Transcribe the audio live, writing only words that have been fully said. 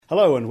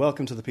Hello and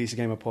welcome to the PC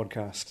Gamer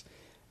podcast.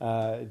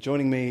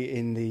 Joining me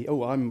in the...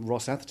 Oh, I'm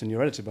Ross Atherton,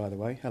 your editor, by the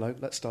way. Hello,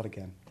 let's start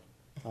again.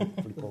 I've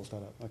really paused that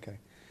up. Okay.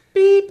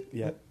 Beep!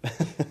 Yeah.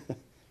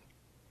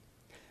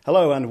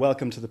 Hello and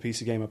welcome to the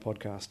PC Gamer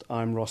podcast.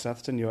 I'm Ross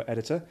Atherton, your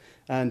editor,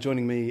 and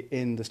joining me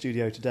in the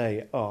studio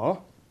today are...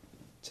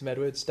 Tim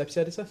Edwards, Deputy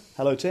Editor.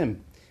 Hello,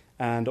 Tim.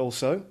 And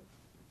also...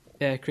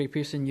 Craig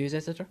Pearson, News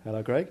Editor.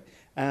 Hello, Craig.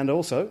 And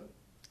also...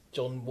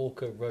 John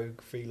Walker,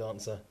 Rogue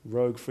Freelancer.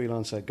 Rogue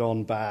Freelancer,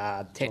 gone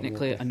bad.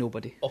 Technically a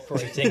nobody.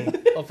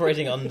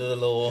 Operating under the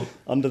law.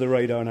 Under the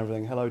radar and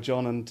everything. Hello,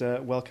 John, and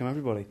welcome,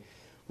 everybody.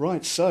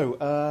 Right, so,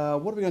 what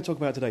are we going to talk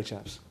about today,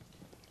 chaps?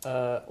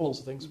 Lots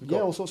of things. We've Yeah,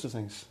 got all sorts of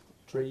things.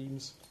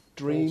 dreams,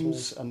 Dreams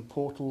portals, and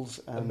portals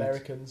and...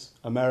 Americans,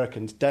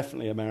 Americans,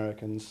 definitely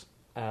Americans.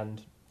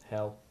 and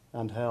hell.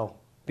 And hell.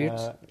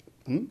 Beards?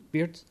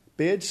 Beards?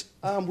 Beards?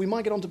 We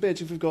might get on to beards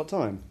if we've got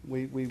time.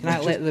 Can I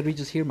let the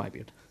readers hear my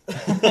beard?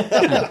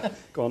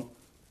 Go on.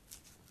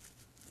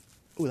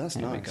 Oh, that's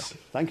There we nice. go.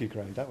 Thank you,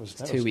 Craig. That was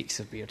 2 weeks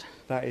of beard.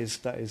 That is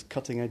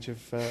cutting edge of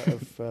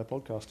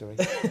podcast doing.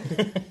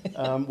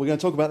 We're going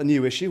to talk about the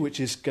new issue, which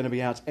is going to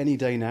be out any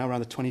day now,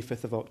 around the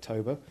 25th of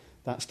October.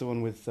 That's the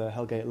one with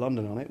Hellgate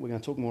London on it. We're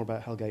going to talk more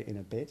about Hellgate in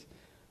a bit.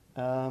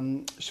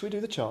 Should we do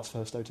the charts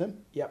first, though, Tim?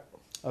 Yep.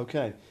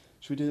 Okay.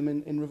 Should we do them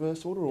in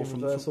reverse order? Or In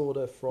reverse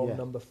order from yeah.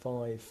 number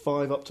 5.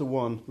 5 up to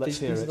 1. Let's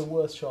hear These it. are the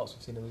worst charts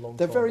we've seen in a long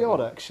They're time. very aren't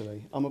odd, they?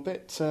 actually. I'm a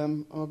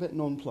bit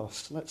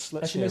nonplussed. Let's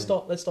Actually, hear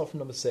let's start from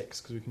number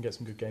 6 because we can get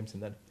some good games in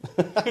then.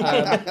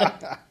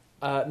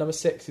 Number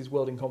 6 is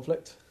World in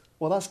Conflict.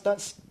 Well, that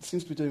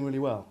seems to be doing really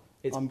well.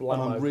 It's I'm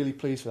blammo. really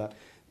pleased with that.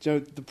 Do you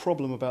know, the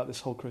problem about this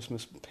whole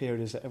Christmas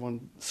period is that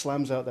everyone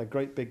slams out their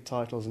great big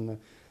titles and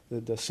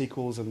the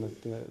sequels and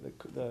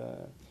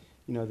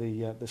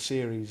the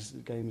series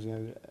games,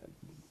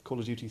 Call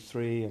of Duty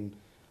 3 and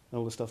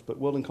all this stuff. But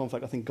World in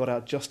Conflict, I think, got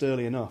out just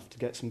early enough to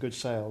get some good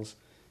sales.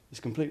 It's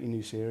a completely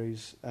new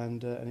series,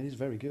 and it is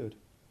very good.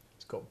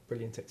 It's got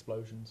brilliant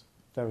explosions.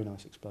 Very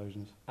nice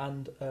explosions.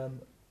 And a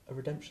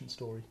redemption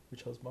story,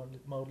 which I was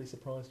mildly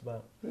surprised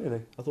about.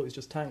 Really? I thought it was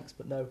just tanks,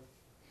 but no.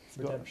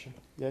 got- Redemption.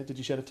 Yeah, did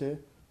you shed a tear?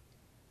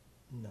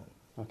 No.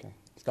 Okay.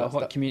 It's got a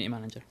hot That- community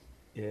manager.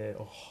 Yeah.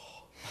 Oh.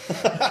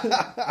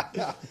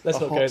 Let's a not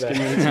go hot there.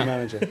 community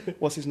manager.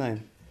 What's his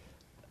name?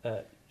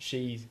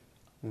 She's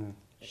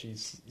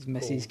He's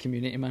Missy's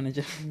community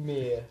manager.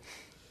 Mia.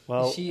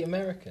 Well, Is she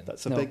American?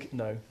 that's a No. big...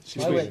 No.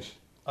 She's I went- Swedish.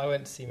 I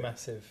went to see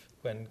Massive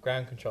when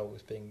Ground Control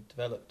was being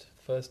developed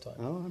the first time,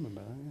 Oh, I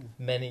remember that, yeah.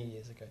 many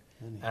years ago.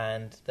 Anyway.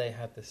 And they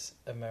had this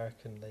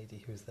American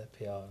lady who was their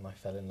PR, and I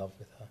fell in love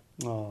with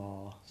her.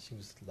 Aw. She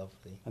was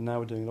lovely. And now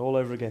we're doing it all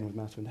over again with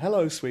Matt.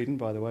 Hello, Sweden,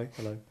 by the way.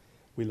 Hello.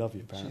 We love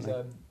you, apparently.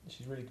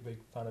 She's really a big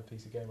fan of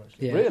PC Gamer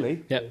actually. Yeah.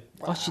 Really? Yep.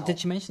 Wow. Oh, did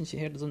she mention she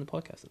heard us on the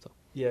podcast at all?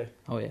 Yeah.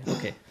 Oh, yeah,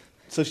 okay.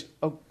 So,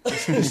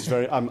 this is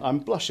very... I'm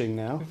blushing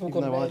now, We've all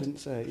even gone though I red. didn't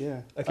say it,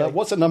 yeah. Okay.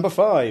 What's at number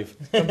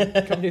 5?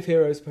 Company of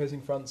Heroes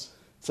opposing fronts.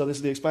 So this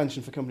is the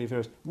expansion for Company of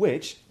Heroes,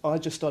 which I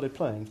just started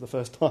playing for the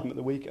first time at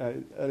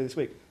the early this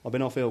week. I've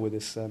been off ill with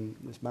this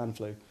man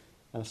flu,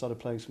 and I started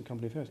playing some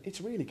Company of Heroes.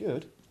 It's really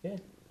good. Yeah.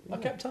 Yeah. I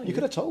kept telling You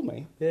could have told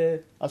me. Yeah.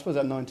 I suppose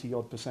that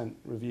 90-odd%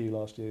 review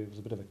last year was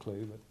a bit of a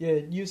clue, but... Yeah,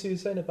 you were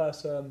saying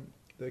about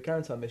the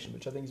Quarantine mission,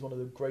 which I think is one of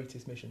the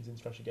greatest missions in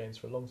strategy games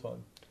for a long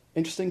time.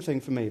 Interesting thing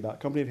for me about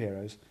Company of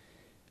Heroes,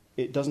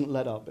 it doesn't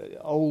let up.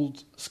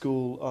 Old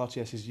school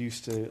RTSs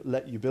used to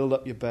let you build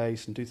up your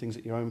base and do things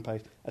at your own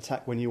pace,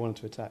 attack when you wanted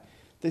to attack.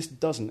 This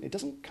doesn't. It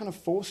doesn't kind of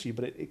force you,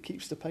 but it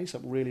keeps the pace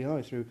up really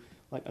high through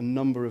like a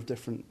number of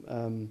different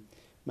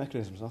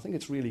mechanisms. I think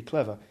it's really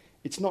clever.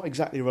 It's not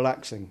exactly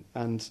relaxing,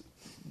 and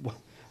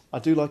I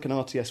do like an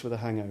RTS with a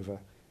hangover.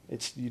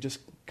 You just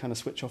kind of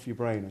switch off your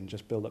brain and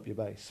just build up your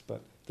base,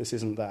 but this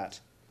isn't that.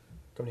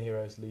 Company of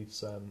Heroes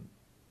leaves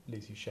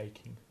you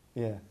shaking.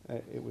 Yeah,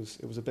 it was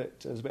a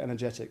bit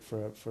energetic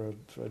for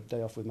a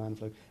day off with man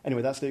flu.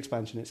 Anyway, that's the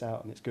expansion. It's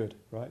out and it's good,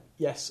 right?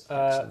 Yes,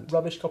 Excellent.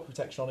 rubbish copy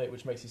protection on it,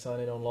 which makes you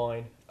sign in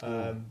online.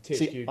 THQ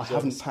See, I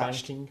haven't deserves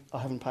patched. spanking. I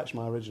haven't patched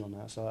my original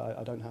now, so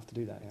I don't have to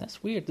do that yet.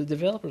 That's weird. The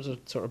developers are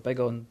sort of big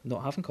on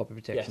not having copy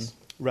protection. Yes.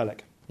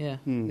 Relic. Yeah,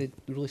 Hmm. they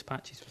release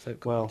patches without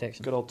copy Well,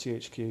 protection. good old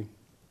THQ.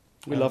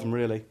 We Um, love them,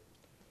 really.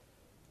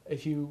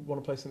 If you want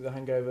to play something with a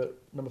hangover,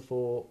 number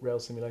 4, Rail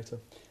Simulator.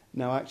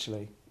 Now,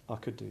 actually, I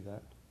could do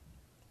that.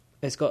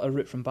 It's got a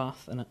route from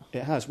Bath in it.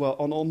 It has. Well,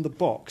 on the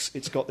box,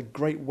 it's got the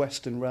Great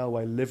Western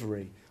Railway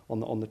livery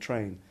on the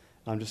train.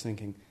 I'm just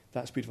thinking,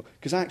 that's beautiful.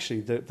 Because actually,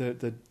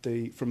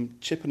 the from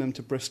Chippenham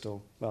to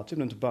Bristol, well,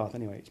 Chippenham to Bath,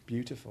 anyway, it's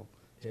beautiful.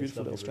 It's a Yeah,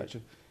 beautiful little it's lovely stretch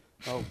of...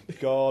 Oh,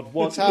 God,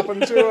 what's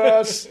happened to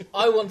us?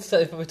 I want to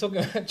say, if we're talking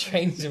about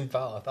trains in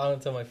Bath, I want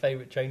to tell my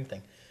favourite train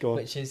thing, Go on.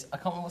 which is, I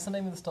can't remember, what's the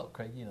name of the stop,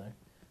 Craig, you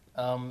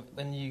know?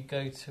 When you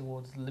go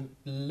towards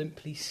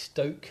Limpley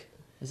Stoke,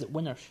 Is it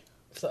Winners?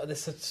 so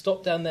there's a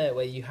stop down there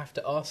where you have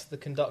to ask the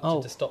conductor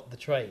Oh. to stop the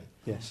train.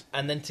 Yes.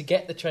 And then to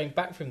get the train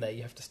back from there,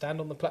 you have to stand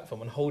on the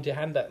platform and hold your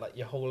hand out like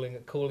you're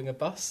calling a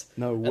bus.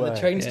 No way. And the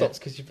train Yeah. stops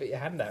because you put your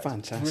hand out. It's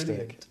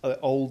Fantastic.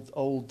 brilliant.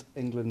 Old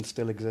England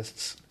still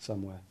exists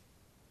somewhere.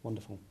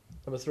 Wonderful.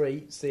 Number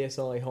 3,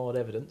 CSI Hard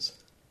Evidence,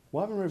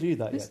 Why haven't we reviewed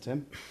that This- yet,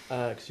 Tim?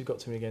 because you've got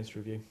too many games to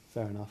review.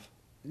 Fair enough.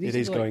 These It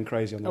is are like- going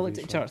crazy on I the looked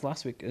at review the front. charts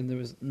last week, and there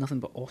was nothing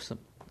but awesome.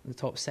 The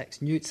top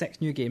six new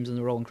games, and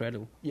they're all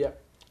incredible. Yeah,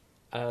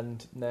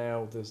 and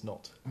now there's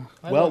not.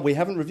 Well, we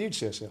haven't reviewed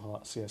CSI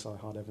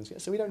Hard Evidence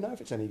yet, so we don't know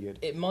if it's any good.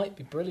 It might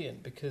be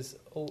brilliant because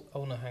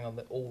hang on,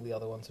 all the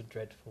other ones are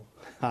dreadful.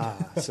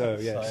 So,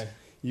 yes. So,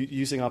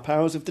 Using our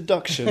powers of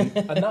deduction,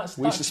 And that's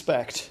we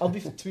suspect. to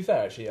be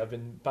fair, actually, I've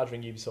been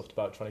badgering Ubisoft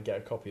about trying to get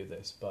a copy of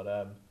this, but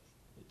it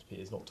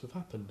appears not to have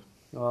happened.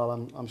 Well,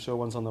 I'm sure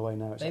one's on the way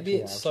now. maybe actually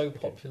it's out. so Okay.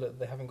 popular that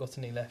they haven't got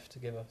any left to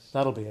give us.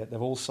 That'll be it.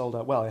 They've all sold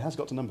out. Well, it has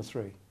got to number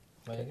 3.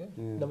 There you go.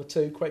 Yeah. Number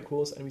 2, Quake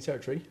Wars Enemy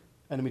Territory.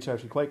 Enemy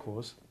Territory Quake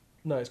Wars.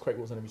 No, it's Quake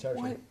Wars Enemy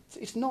Territory. Why?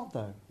 It's not,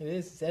 though. It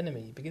is. It's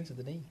enemy. It begins with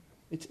an E.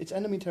 It's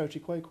Enemy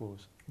Territory Quake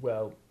Wars.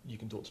 Well, you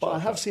can talk to But I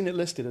Jack have about- seen it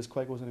listed as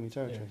Quake Wars Enemy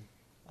Territory.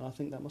 And I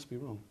think that must be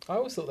wrong. I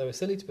always thought they were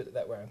silly to put it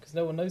that way around because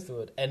no one knows the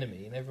word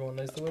enemy and everyone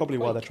knows That's the word probably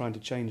why Quake. they're trying to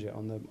change it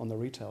on the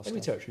retail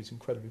Enemy stuff. Territory is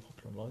incredibly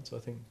popular online, so I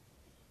think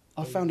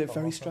I found it Oh,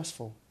 very okay.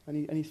 stressful.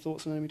 Any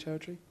thoughts on Enemy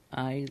Territory?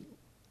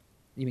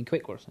 You mean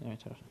Quick Wars?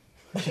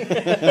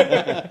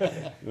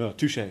 Oh,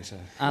 touche, sir.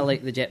 I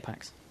like the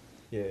jetpacks.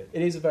 it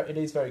is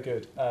very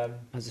good.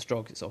 As a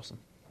Strog, it's awesome.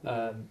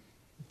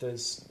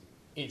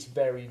 It's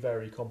very,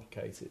 very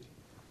complicated,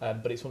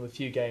 but it's one of the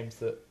few games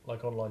that,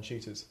 like online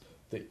shooters,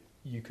 that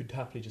you could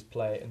happily just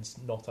play it and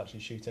not actually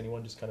shoot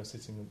anyone, just kind of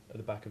sitting at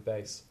the back of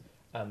base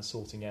and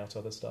sorting out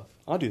other stuff.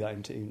 I do that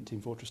in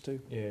Team Fortress 2.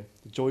 Yeah,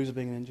 The joys of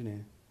being an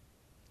engineer.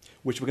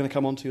 Which we're going to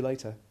come on to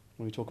later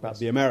when we talk about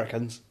the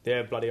Americans.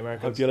 yeah, bloody Hope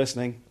Americans. you're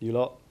listening, you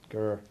lot.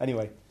 Grr.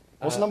 Anyway,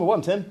 what's Uh, number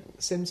 1, Tim?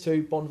 Sims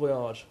 2 Bon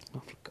Voyage.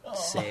 Oh, for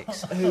God's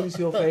sakes. Who's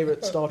your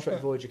favourite Star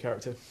Trek Voyager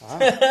character?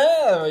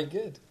 Very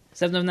good.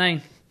 7 of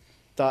 9.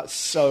 That's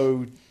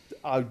so...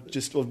 I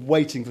just was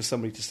waiting for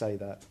somebody to say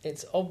that.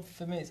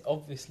 For me. It's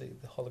obviously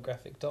the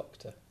holographic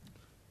Doctor.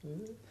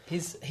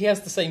 He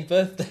has the same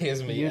birthday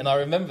as me, You- and I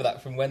remember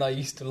that from when I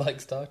used to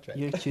like Star Trek.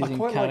 You're I choosing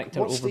quite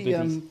character like... over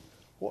boobies.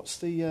 What's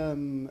the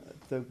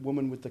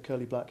woman with the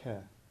curly black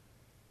hair?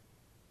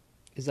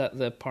 Is that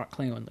the Park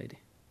Klingon lady?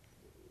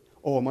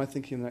 Or am I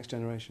thinking of the Next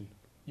Generation?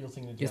 You're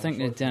thinking of You're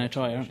thinking of Diana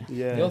Troy, aren't you?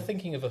 Yeah. You're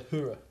thinking of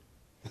Uhura.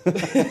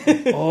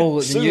 Oh,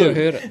 the Sulu. new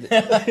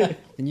Uhura.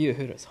 The new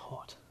Uhura is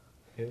hot.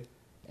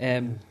 Yeah.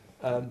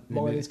 Mine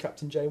Maybe. is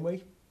Captain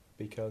Janeway,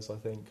 because I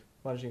think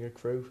managing a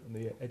crew on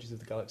the edges of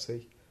the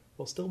galaxy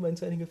while still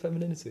maintaining her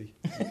femininity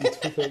is a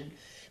beautiful thing.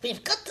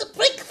 We've got to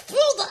break through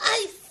the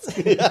ice.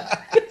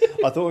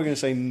 I thought we were going to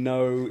say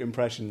no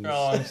impressions.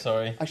 Oh, I'm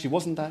sorry. Actually,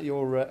 wasn't that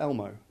your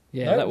Elmo?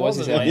 Yeah, No, that it was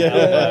his wasn't name. my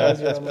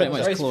Elmo. Yeah, It's pretty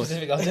much Very close.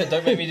 specific.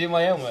 Don't make me do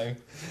my Elmo.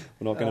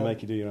 We're not going to Um,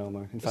 make you do your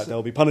Elmo. In fact,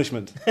 there'll be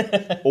punishment.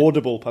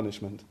 Audible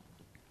punishment.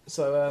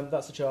 So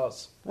that's the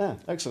charts. Ah,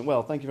 excellent.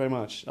 Well, thank you very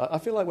much. I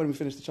feel like when we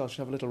finish the charts, we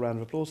should have a little round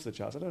of applause for the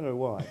charts. I don't know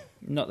why.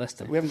 Not this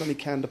time. We haven't got any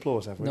canned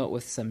applause, have we? Not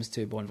with Sims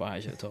 2 Bon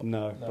Voyage at the top.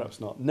 No, No. perhaps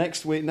not.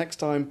 Next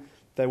time,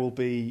 there will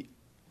be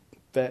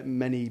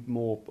many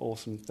more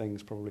awesome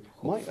things, probably.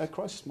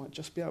 Crisis might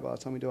just be out by the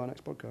time we do our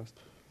next podcast.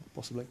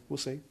 Possibly. We'll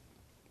see.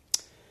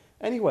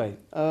 Anyway,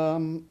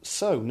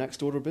 so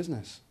next order of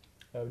business.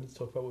 We need to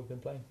talk about what we've been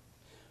playing.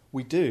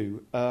 We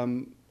do,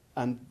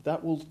 and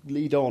that will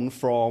lead on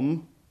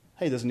from,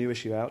 hey, there's a new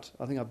issue out.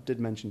 I think I did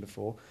mention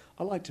before.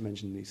 I like to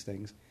mention these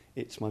things.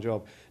 It's my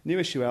job. New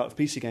issue out of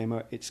PC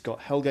Gamer. It's got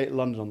Hellgate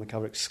London on the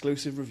cover.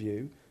 Exclusive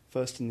review.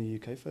 First in the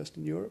UK, first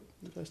in Europe,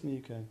 first in the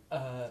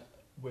UK.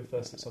 We're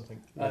first at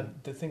something. Yeah.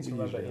 The thing to We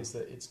remember usually is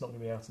that it's not going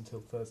to be out until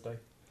Thursday,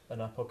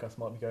 and our podcast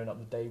might be going up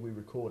the day we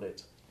record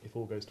it, if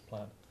all goes to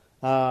plan.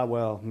 Ah,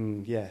 well,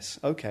 yes.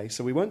 Okay,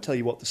 so we won't tell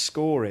you what the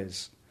score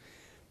is.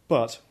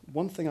 But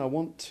one thing I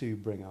want to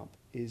bring up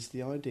is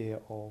the idea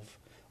of...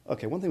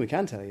 Okay, one thing we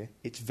can tell you,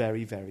 it's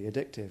very, very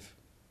addictive,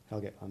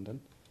 Hellgate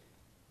London.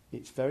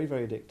 It's very,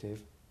 very addictive.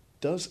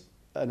 Does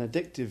an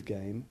addictive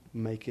game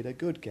make it a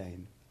good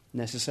game,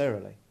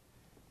 necessarily?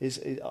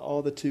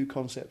 Are the two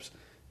concepts,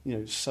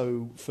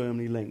 so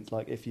firmly linked?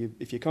 Like, if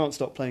you can't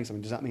stop playing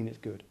something, does that mean it's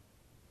good?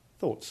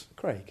 Thoughts?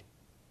 Craig?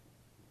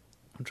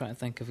 I'm trying to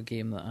think of a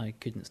game that I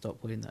couldn't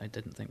stop playing that I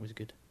didn't think was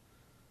good.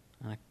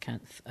 And I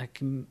can't... I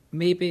can...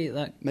 Maybe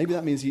that... Maybe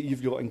that means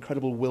you've got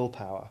incredible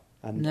willpower,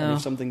 and No.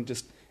 if something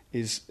just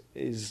is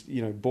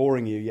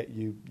boring you, yet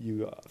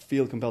you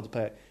feel compelled to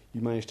play it,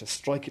 you manage to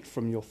strike it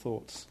from your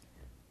thoughts.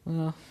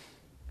 Well...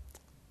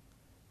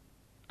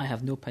 I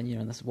have no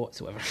opinion on this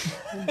whatsoever.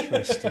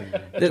 Interesting.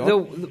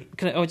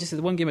 I'll just say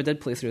the one game I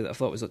did play through that I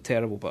thought was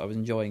terrible, but I was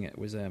enjoying it,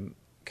 was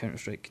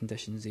Counter-Strike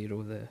Condition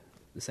Zero, the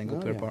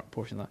single-player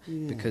portion of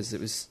that, because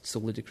it was so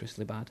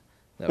ludicrously bad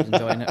that I was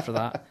enjoying it for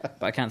that.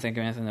 But I can't think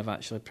of anything I've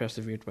actually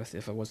persevered with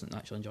if I wasn't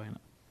actually enjoying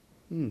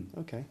it.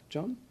 Okay,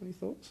 John, any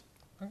thoughts?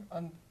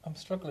 I'm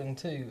struggling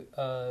too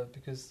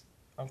because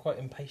I'm quite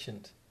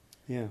impatient,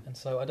 Yeah. and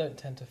so I don't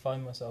tend to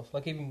find myself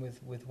like even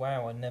with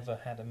WoW. I never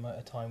had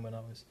a time when I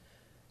was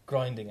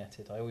grinding at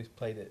it. I always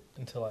played it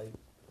until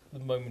the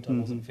moment I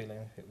wasn't feeling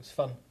it was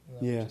fun, and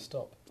then I Yeah. would just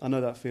stop. I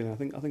know that feeling.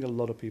 I think a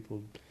lot of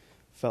people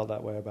felt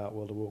that way about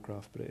World of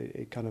Warcraft, but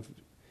it kind of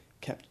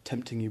kept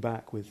tempting you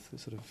back with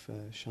sort of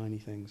shiny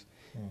things.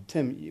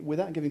 Tim,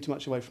 without giving too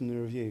much away from the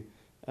review,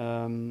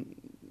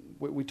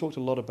 we talked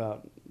a lot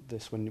about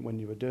this when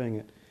you were doing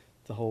it,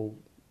 the whole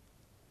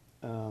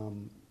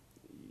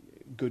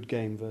good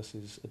game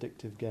versus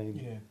addictive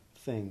game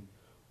thing.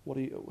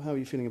 How are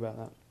you feeling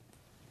about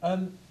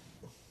that?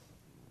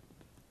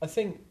 I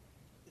think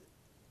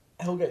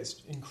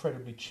Hellgate's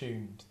incredibly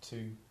tuned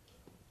to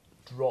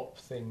drop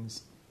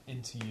things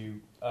into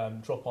you,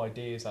 drop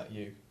ideas at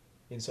you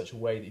in such a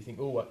way that you think,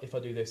 oh, if I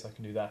do this, I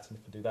can do that, and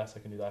if I do that, I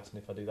can do that, and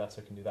if I do that,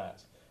 I can do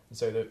that. And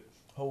so the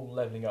whole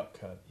levelling up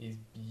curve is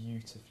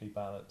beautifully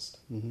balanced.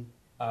 Mm-hmm.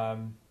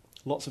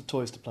 Lots of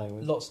toys to play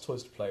with. Lots of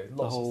toys to play with.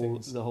 Lots of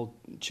things. The whole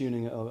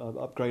tuning,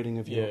 upgrading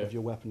of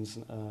your weapons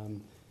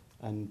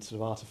and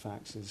sort of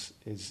artifacts is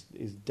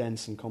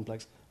dense and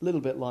complex. A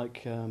little bit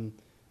like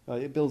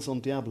it builds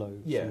on Diablo.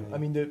 Yeah, I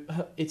mean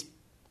it's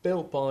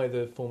built by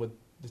the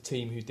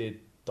team who did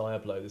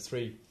Diablo.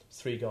 The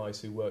three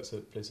guys who worked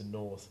at Blizzard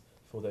North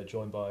before they're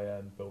joined by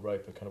Bill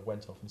Roper kind of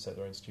went off and set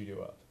their own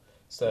studio up.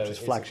 So which is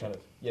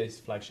flagship. It's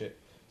flagship.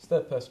 It's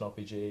third-person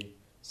RPG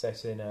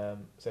set in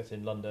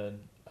London.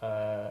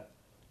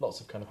 Lots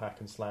of kind of hack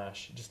and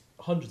slash, just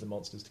hundreds of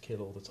monsters to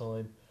kill all the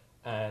time.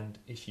 And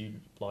if you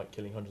like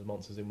killing hundreds of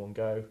monsters in one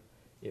go,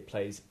 it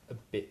plays a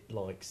bit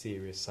like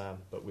Serious Sam,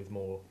 but with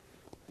more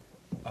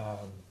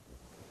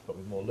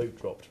loot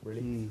dropped,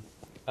 really.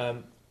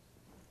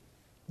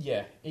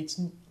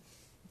 It's.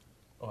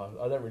 Well,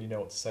 I don't really know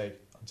what to say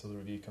until the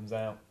review comes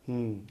out.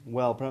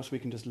 Well, perhaps we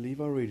can just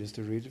leave our readers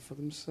to read it for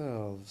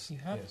themselves. You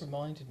have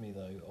reminded me,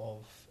 though,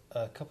 of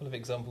a couple of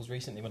examples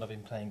recently when I've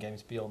been playing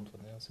games Beyond.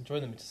 When I was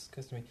enjoying them, it just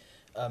occurs to me.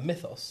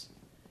 Mythos,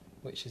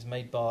 which is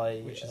made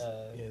by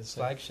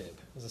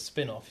Flagship, as a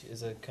spin-off,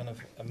 is a kind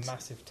of a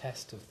massive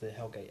test of the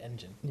Hellgate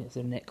engine. Yeah, it's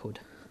their netcode.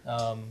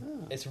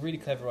 It's a really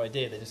clever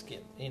idea. They just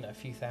get a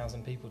few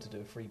thousand people to do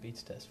a free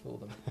beta test for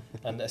them,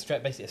 and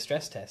basically a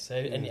stress test. So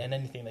and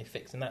anything they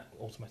fix, and that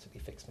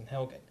automatically fixed in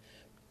Hellgate.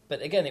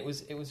 But again, it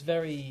was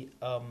very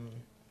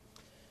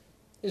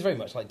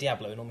much like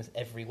Diablo in almost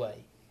every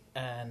way,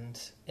 and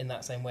in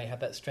that same way had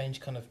that strange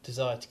kind of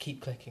desire to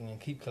keep clicking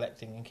and keep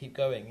collecting and keep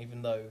going,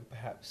 even though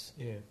perhaps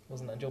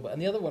wasn't that enjoyable.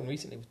 And the other one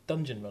recently was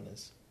Dungeon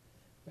Runners,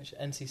 which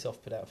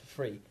NCSoft put out for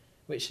free.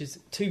 Which is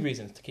two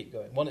reasons to keep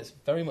going. One, it's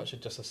very much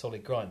just a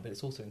solid grind, but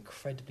it's also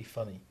incredibly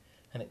funny,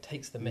 and it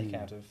takes the mick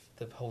out of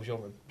the whole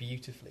genre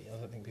beautifully. I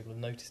don't think people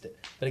have noticed it.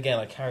 But again,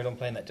 I carried on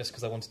playing that just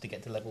because I wanted to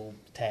get to level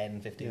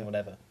 10, 15,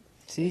 whatever.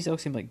 See, these all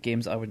seem like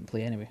games that I wouldn't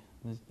play anyway.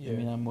 I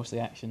mean, I'm mostly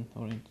action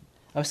oriented.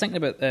 I was thinking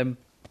about the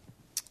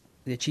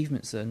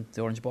achievements in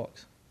the Orange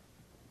Box,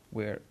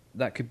 where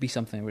that could be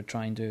something I would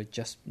try and do,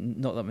 just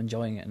not that I'm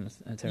enjoying it and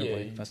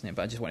terribly fascinating,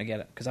 but I just want to get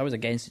it. Because I was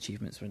against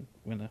achievements when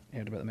I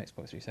heard about the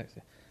Xbox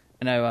 360.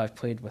 And now I've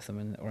played with them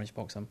in the Orange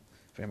Box, I'm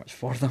very much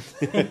for them.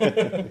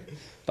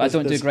 But I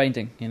don't do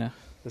grinding,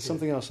 There's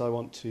something else I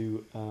want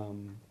to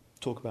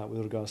talk about with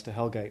regards to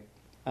Hellgate.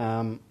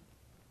 And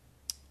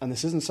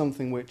this isn't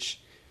something which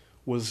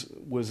was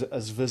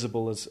as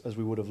visible as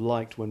we would have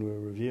liked when we were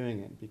reviewing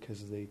it,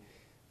 because of the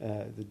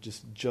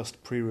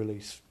just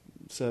pre-release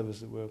servers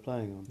that we were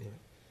playing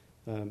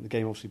on. The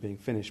game obviously being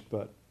finished,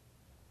 but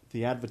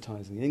the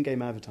advertising, the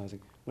in-game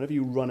advertising, whenever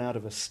you run out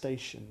of a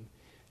station,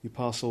 you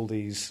pass all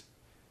these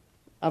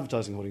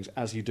advertising hoardings,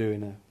 as you do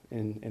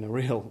in a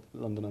real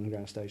London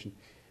Underground station.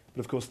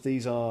 But of course,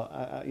 these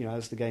are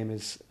as the game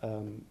is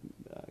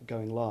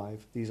going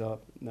live, these are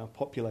now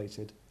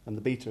populated, and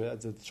the beta,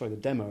 the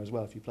demo as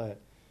well. If you play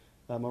it,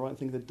 am I right in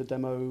thinking that the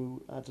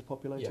demo ads are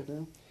populated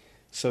now?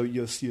 So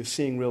you're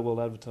seeing real world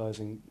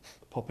advertising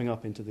popping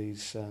up into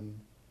these into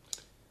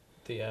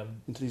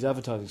these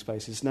advertising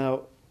spaces.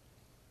 Now,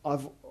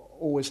 I've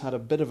always had a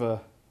bit of a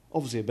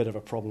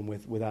problem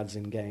with ads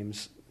in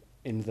games,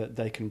 in that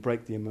they can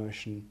break the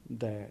immersion.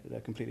 They're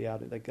completely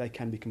out. They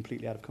can be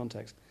completely out of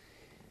context.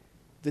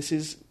 This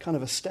is kind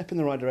of a step in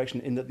the right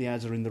direction, in that the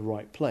ads are in the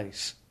right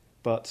place.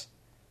 But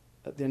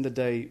at the end of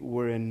the day,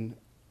 we're in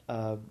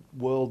a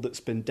world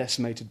that's been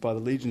decimated by the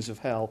legions of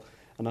hell,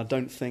 and I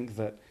don't think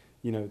that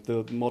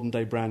the modern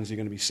day brands you're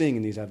going to be seeing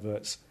in these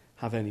adverts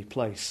have any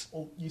place.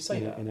 Well, you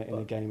say in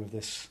a game of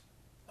this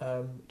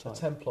type. A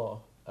Templar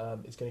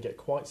is going to get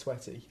quite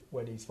sweaty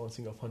when he's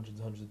fighting off hundreds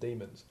and hundreds of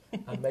demons,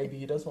 and maybe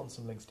he does want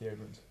some Lynx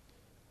deodorant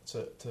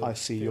to I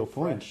see feel your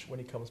point. fresh when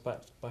he comes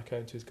back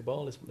home to his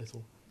Cabal, his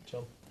little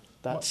chum.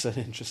 That's an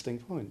interesting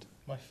point.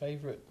 My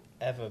favourite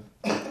ever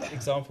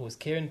example was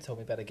Kieran told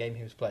me about a game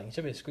he was playing. He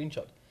showed me a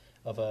screenshot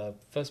of a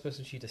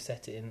first-person shooter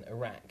set in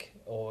Iraq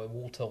or a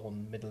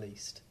war-torn Middle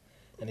East,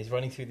 and he's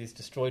running through these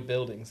destroyed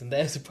buildings, and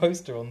there's a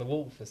poster on the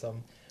wall for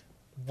some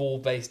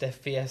war-based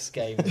FPS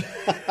game.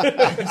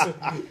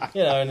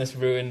 In this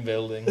ruined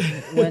building.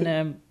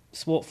 When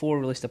SWAT 4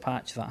 released a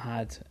patch that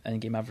had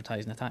in-game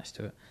advertising attached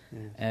to it,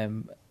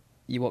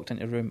 you walked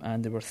into a room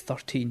and there were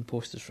 13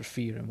 posters for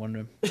Fear in one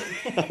room.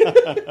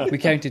 We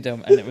counted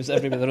them, and it was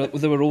everywhere.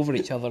 They were over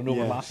each other and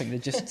overlapping. They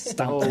just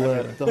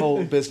stamped the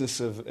whole business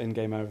of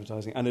in-game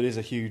advertising, and it is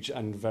a huge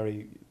and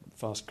very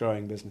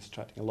fast-growing business,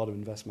 attracting a lot of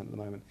investment at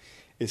the moment,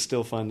 is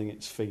still finding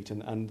its feet,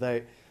 and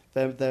the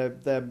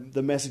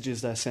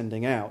messages they're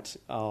sending out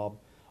are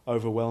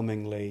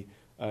overwhelmingly,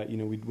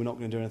 we're not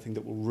going to do anything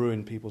that will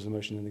ruin people's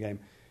immersion in the game.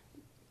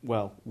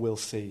 Well, we'll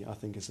see, I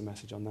think, is the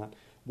message on that.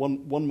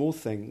 One more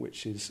thing,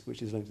 which is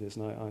linked to this,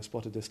 and I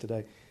spotted this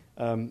today,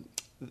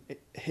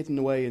 hidden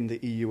away in the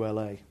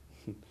EULA.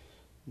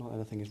 Not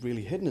anything is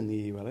really hidden in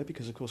the EULA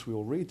because, of course, we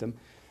all read them.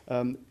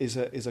 Is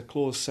a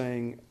clause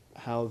saying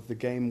how the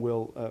game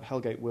will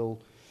Hellgate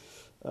will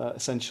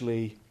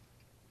essentially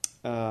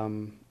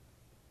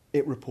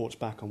it reports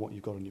back on what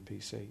you've got on your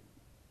PC.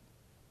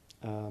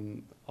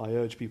 I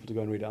urge people to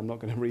go and read it. I'm not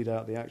going to read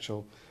out the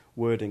actual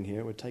wording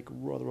here. It would take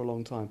rather a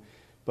long time.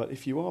 But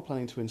if you are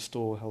planning to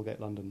install Hellgate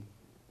London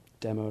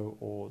demo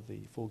or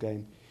the full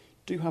game,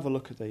 do have a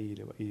look at the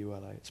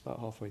EULA. It's about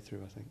halfway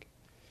through, I think.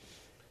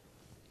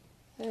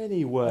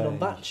 Anyway. And on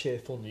that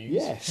cheerful news...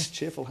 Yes,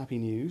 cheerful, happy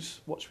news.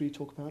 What should we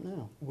talk about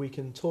now? We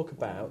can talk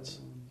about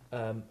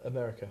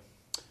America.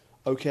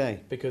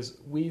 Okay. Because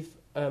we've...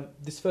 this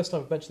is the first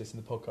time we've mentioned this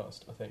in the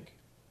podcast, I think.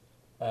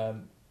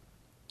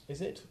 Is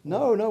it?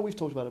 No, we've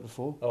talked about it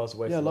before. Oh, I was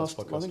away from the last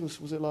podcast. I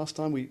think was it last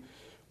time?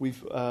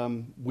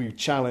 We've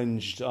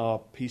challenged our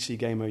PC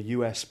Gamer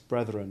US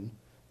brethren.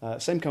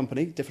 Same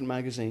company, different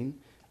magazine.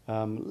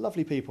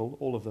 Lovely people,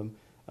 all of them.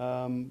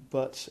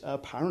 But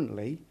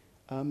apparently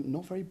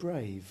not very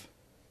brave.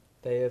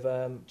 They have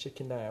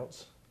chickened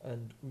out,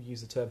 and we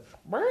use the term...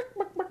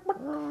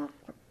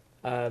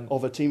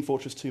 of a Team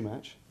Fortress 2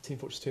 match. Team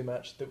Fortress 2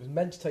 match that was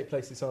meant to take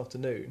place this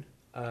afternoon.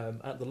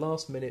 At the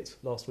last minute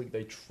last week,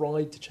 they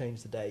tried to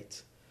change the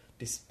date,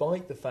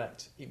 despite the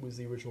fact it was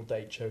the original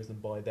date chosen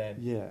by them.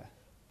 Yeah.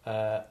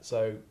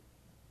 So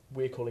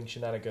we're calling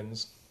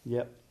shenanigans.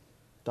 Yep.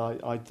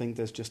 I think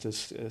there's just a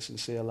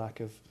sincere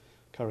lack of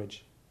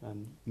courage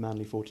and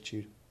manly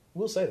fortitude.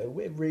 We'll say, though,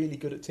 we're really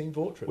good at Team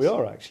Fortress. We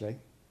are, actually.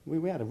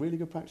 We had a really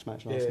good practice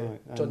match last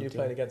night. John, you were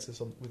playing against us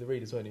with the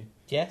readers, weren't you?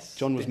 Yes.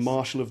 John was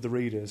marshal of the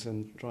readers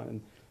and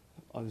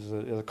there's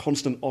a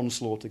constant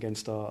onslaught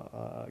against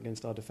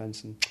our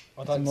defence. And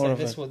I'd like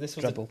to say this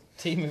was a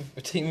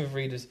team of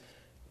readers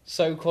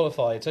so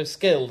qualified, so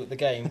skilled at the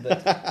game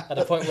that at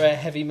a point where a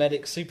heavy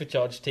medic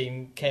supercharged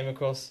team came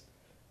across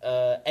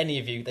any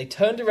of you, they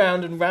turned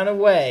around and ran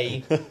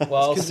away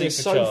while supercharged. They're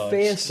so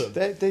fearsome.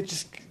 They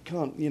just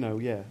can't,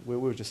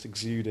 we're just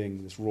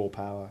exuding this raw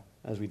power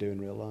as we do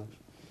in real life.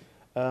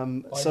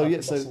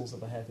 Muscles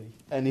that are heavy.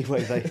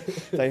 Anyway,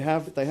 they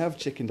have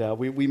chickened out.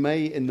 We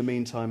may, in the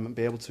meantime,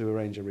 be able to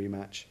arrange a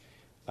rematch.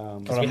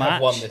 Because we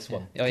have won this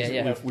one. Oh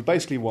yeah. We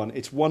basically won.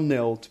 It's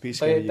 1-0 to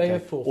PC Gamer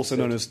UK, also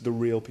known as the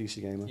real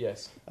PC Gamer.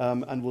 Yes.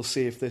 And we'll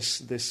see if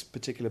this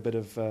particular bit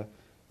of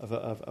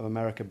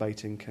America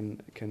baiting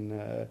can.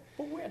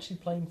 What were we actually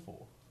playing for?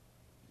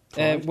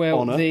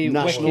 Honour,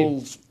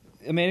 national.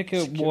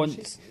 America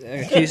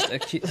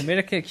security?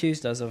 America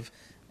accused us of.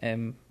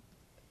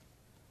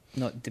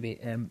 Not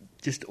debate.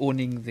 Just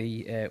owning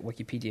the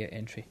Wikipedia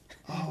entry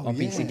on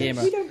PC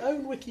Gamer. We don't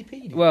own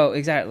Wikipedia. Well,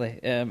 exactly.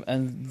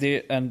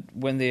 And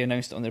when they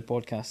announced it on their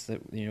podcast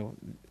that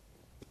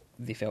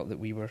they felt that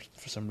we were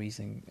for some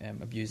reason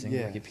abusing the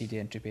Wikipedia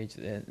entry page,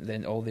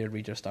 then all their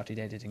readers started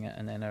editing it,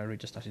 and then our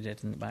readers started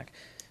editing it back,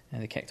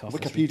 and they kicked off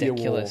Wikipedia this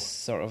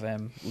ridiculous war. sort of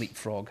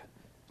leapfrog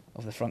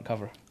of the front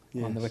cover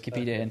on the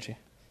Wikipedia entry,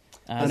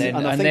 and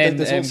then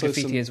there's also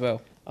graffiti as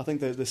well. I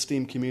think the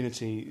Steam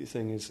community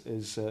thing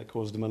is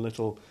caused them a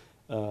little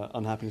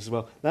unhappiness as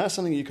well. That's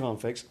something you can't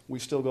fix.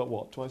 We've still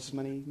got, twice as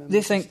many members?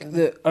 They think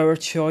that our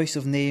choice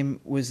of name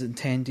was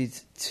intended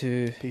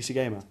to... PC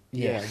Gamer?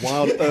 Yeah. Why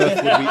on earth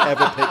would we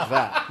ever pick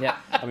that? Yeah.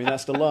 I mean,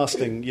 that's the last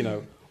thing,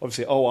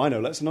 obviously, I know,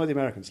 let's annoy the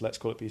Americans, let's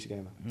call it PC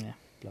Gamer. Yeah.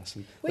 Bless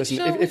them. Which,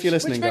 Listen, if you're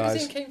listening, which guys...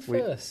 magazine came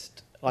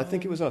first? I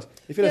think it was us.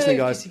 If you're listening,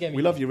 guys, PC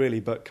we love you really,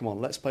 but come on,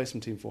 let's play some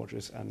Team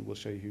Fortress and we'll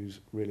show you who's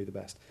really the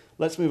best.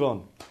 Let's move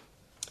on.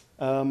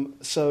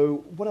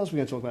 So what else are we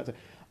going to talk about today?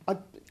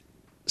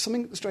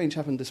 Something strange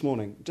happened this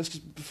morning,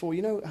 just before,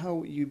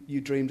 how you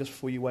dream just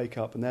before you wake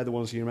up, and they're the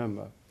ones you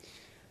remember?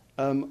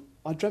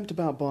 I dreamt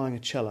about buying a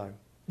cello.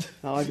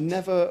 Now, I've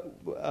never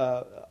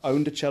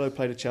owned a cello,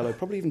 played a cello,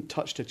 probably even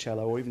touched a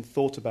cello, or even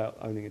thought about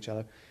owning a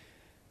cello.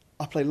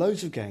 I play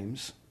loads of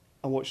games,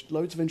 I watch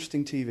loads of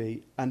interesting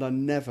TV, and I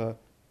never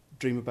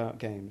dream about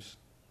games.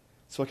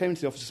 So I came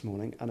into the office this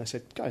morning and I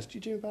said, guys, do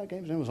you dream about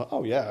games? And everyone was like,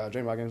 oh yeah, I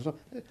dream about games.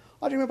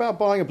 I dream about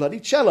buying a bloody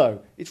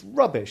cello. It's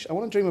rubbish. I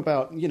want to dream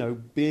about,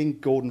 being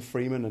Gordon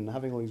Freeman and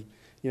having all these,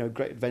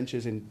 great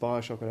adventures in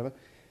BioShock or whatever.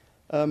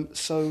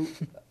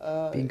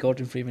 Being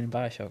Gordon Freeman in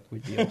BioShock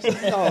would be awesome.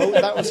 No,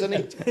 that was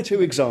only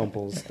 2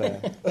 examples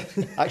there.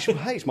 Actually,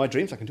 hey, it's my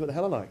dreams. I can do what the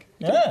hell I like.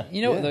 Yeah.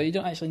 Though, you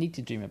don't actually need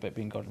to dream about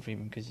being Gordon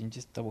Freeman because you can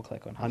just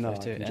double-click on halfway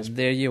to it, and just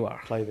there you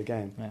are. Play the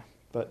game. Yeah.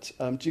 But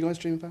do you guys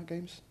dream about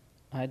games?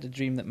 I had a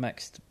dream that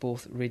mixed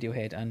both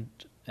Radiohead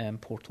and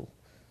Portal.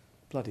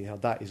 Bloody hell,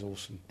 that is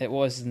awesome. It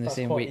was in the That's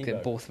same quite week emo.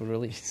 that both were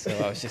released, so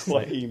I was just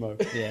Quite like... emo.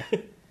 Yeah.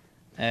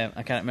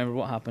 I can't remember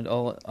what happened.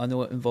 All I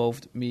know it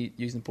involved me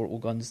using portable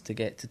guns to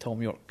get to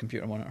Tom York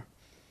computer monitor.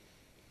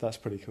 That's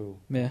pretty cool,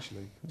 Yeah,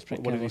 actually. it's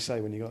pretty What did clever. he say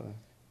when you got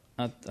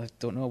I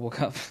don't know. I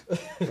woke up.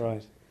 there?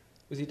 Right.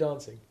 Was he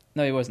dancing?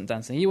 No, he wasn't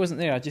dancing. He wasn't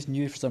there. I just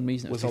knew for some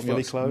reason it Was was he Tom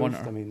fully York's clothed?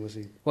 monitor. I mean, was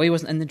he... Well, he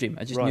wasn't in the dream.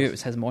 I just Right. knew it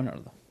was his monitor,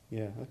 though.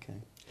 Yeah, okay.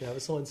 Yeah, the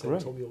sign said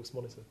Great. Tom York's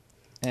monitor.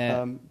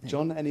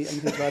 John,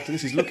 anything to add to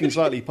this? He's looking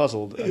slightly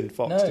puzzled and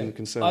foxed No, and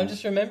concerned. I'm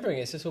just remembering.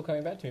 It's just all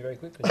coming back to me very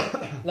quickly.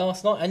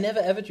 Last night, I never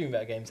ever dream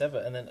about games ever,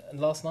 and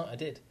last night I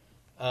did.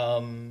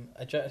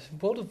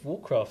 World of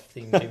Warcraft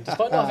themed dream,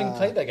 despite not having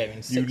played that game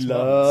in 6 months. You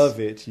love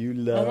it. You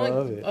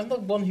love it. I'm the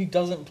one who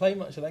doesn't play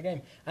much of that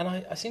game, and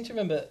I seem to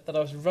remember that I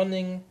was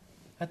running.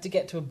 I had to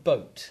get to a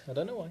boat. I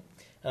don't know why.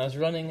 And I was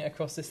running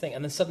across this thing,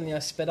 and then suddenly I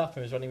sped up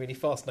and was running really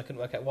fast, and I couldn't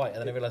work out why. And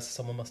then I realised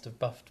someone must have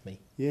buffed me.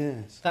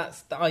 Yes.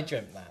 I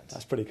dreamt that.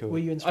 That's pretty cool. Were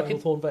you in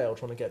Stranglethorn Vale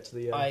trying to get to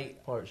the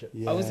pirate ship?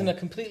 Yeah. I was in a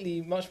completely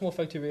much more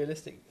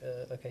photorealistic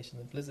location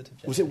than Blizzard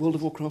have. Was it World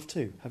of Warcraft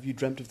 2? Have you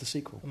dreamt of the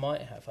sequel? I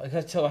might have. I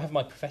have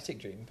my prophetic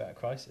dream about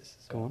Crisis.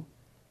 So, Go on.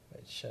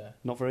 Which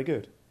Not very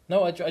good.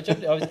 no, I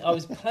dreamt. I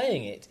was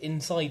playing it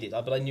inside it,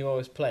 but I knew I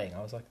was playing.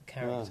 I was like a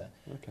character,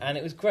 Okay. and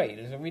it was great.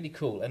 It was really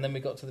cool. And then we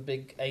got to the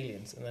big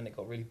aliens, and then it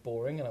got really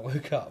boring, and I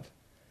woke up.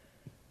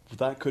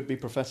 That could be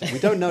prophetic. We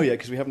don't know yet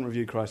because we haven't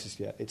reviewed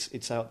Crisis yet.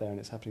 It's out there and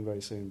it's happening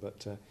very soon.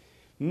 But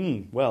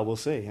well, we'll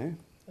see. Eh?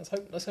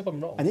 Let's hope I'm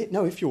wrong. And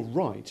if you're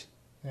right,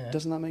 Yeah.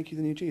 doesn't that make you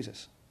the new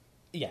Jesus?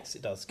 Yes,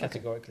 it does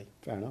categorically.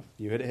 Fair enough.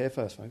 You heard it here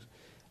first, folks.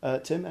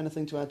 Tim,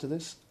 anything to add to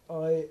this?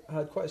 I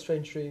had quite a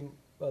strange dream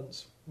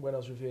once when I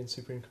was reviewing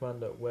Supreme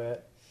Commander where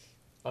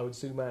I would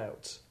zoom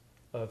out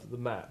of the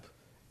map,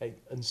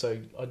 and so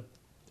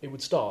it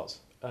would start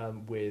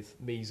with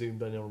me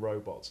zoomed in on a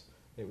robot.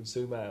 It would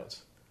zoom out,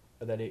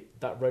 and then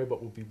that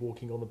robot would be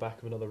walking on the back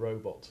of another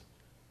robot.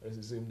 As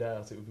it zoomed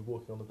out, it would be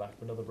walking on the back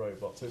of another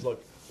robot. So it was like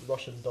the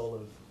Russian doll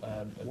of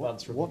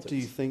advanced robotics. What do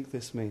you think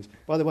this means?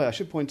 By the way, I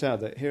should point out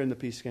that here in the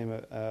PC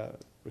Gamer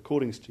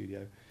recording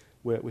studio,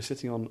 we're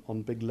sitting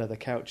on big leather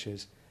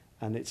couches,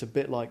 and it's a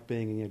bit like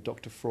being in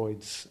Dr.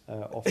 Freud's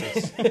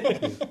office,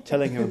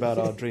 telling him about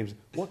our dreams.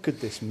 What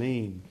could this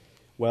mean?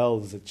 Well,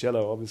 the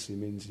cello obviously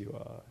means you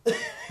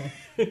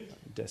are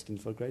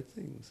destined for great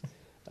things.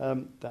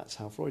 That's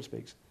how Freud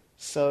speaks.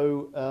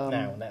 So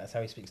Now, that's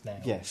how he speaks now.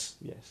 Yes.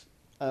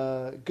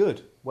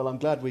 Good. Well, I'm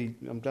glad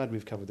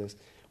we've covered this.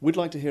 We'd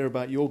like to hear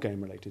about your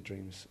game-related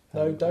dreams.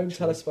 No, don't actually.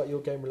 tell us about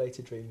your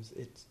game-related dreams.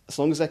 It's As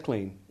long as they're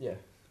clean. yeah.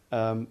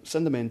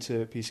 Send them in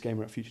to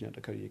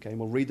pcgamer@futurenet.co.uk and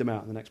we'll read them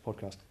out in the next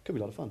podcast. Could be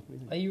a lot of fun.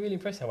 Are you really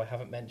impressed how I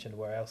haven't mentioned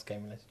where else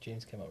game-related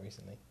dreams came up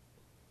recently?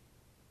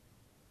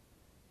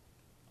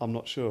 I'm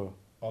not sure.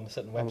 On a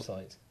certain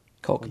website.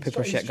 Cock, He's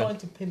pepper, He's shotgun. trying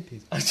to pimp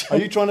his. Are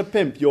you trying to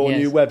pimp your Yes.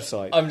 new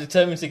website? I'm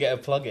determined to get a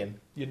plug-in.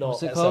 You're not.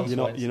 What's it at called? some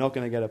point. You're not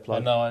going to get a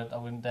plug. No, I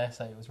wouldn't dare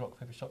say it was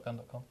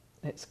rockpapershotgun.com.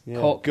 It's Yeah,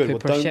 cock, good. Well,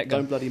 pepper, shotgun.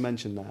 don't bloody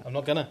mention that. I'm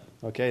not gonna.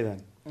 Okay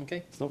then. Okay.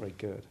 It's not very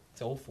good.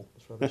 It's awful.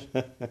 It's rubbish.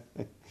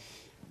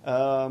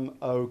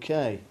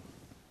 Okay.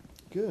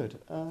 Good.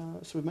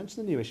 So we've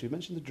mentioned the new issue. We've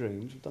mentioned the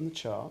dreams. We've done the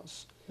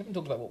charts. We haven't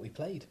talked about what we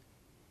played,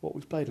 What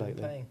we've played What we've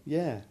lately. been playing.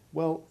 Yeah.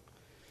 Well,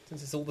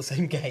 since it's all the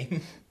same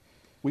game.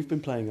 we've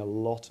been playing a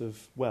lot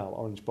of,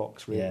 Orange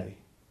Box, really.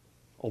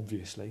 Yeah.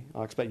 Obviously.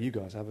 I expect you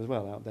guys have as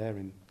well out there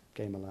in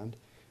Gamerland.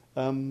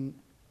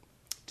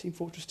 Team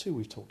Fortress 2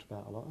 we've talked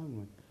about a lot, haven't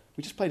we?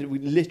 We just played it. We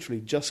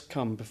literally just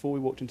come, before we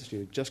walked into the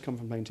studio, just come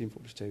from playing Team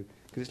Fortress 2,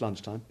 because it's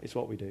lunchtime. It's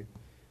what we do.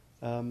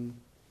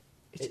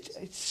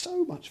 It's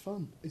so much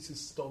fun. It's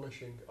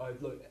astonishing.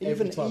 Even-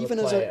 every time even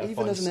I as play a- it, I even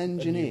find as an a new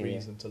engineer.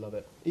 reason to love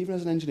it. Even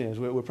as an engineer,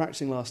 we're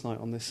practicing last night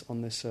on this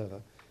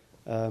server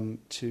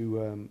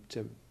to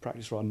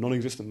practice for our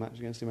non-existent match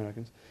against the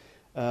Americans.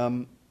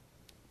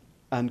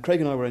 And Craig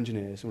and I were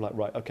engineers, and we're like,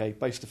 right, okay,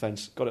 base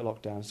defence, got it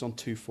locked down. It's on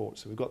 2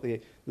 forts, so we've got the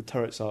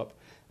turrets up,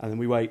 and then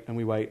we wait,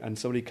 and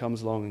somebody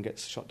comes along and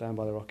gets shot down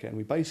by the rocket, and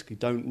we basically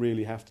don't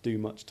really have to do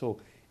much at all.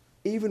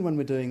 Even when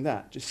we're doing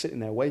that, just sitting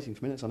there waiting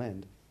for minutes on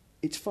end,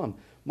 it's fun.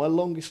 My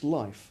longest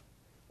life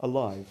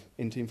alive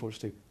in Team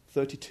Fortress 2,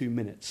 32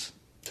 minutes.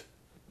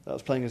 I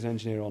was playing as an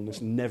engineer on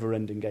this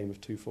never-ending game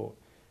of 2 Fort.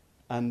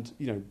 And,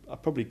 I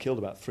probably killed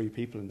about 3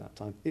 people in that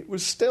time. It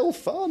was still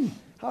fun.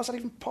 How is that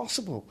even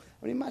possible?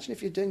 I mean, imagine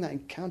if you're doing that in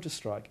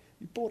Counter-Strike.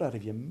 You're bored out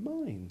of your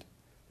mind.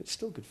 It's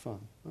still good fun.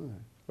 I don't know.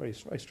 Very,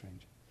 very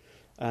strange.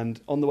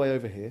 And on the way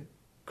over here,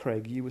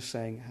 Craig, you were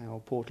saying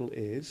how Portal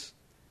is...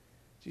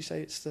 Did you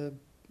say it's the...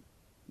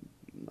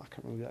 I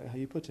can't remember how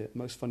you put it.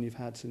 Most fun you've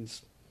had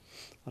since...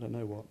 I don't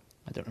know what.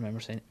 I don't remember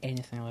saying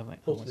anything like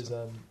that. Portal is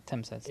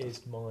Tim said stuff.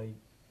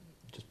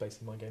 just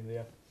basically my game of the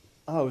year.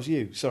 Oh, it was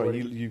you. Sorry,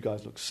 Already. you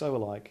guys look so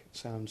alike.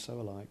 Sound so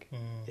alike.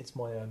 It's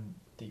my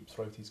deep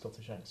throaty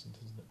Scottish accent,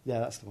 isn't it? Yeah,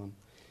 that's the one.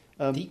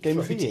 Deep Game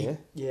of the throaty. year?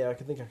 Yeah, I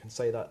think I can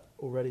say that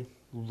already.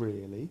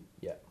 Really?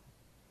 Yeah,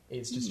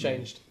 it's just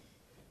changed.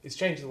 It's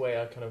changed the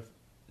way I kind of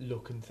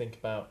look and think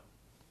about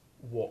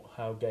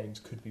how games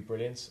could be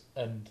brilliant.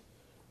 And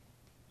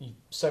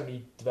so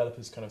many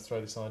developers kind of throw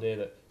this idea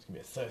that it's going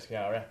to be a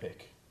 30-hour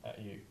epic at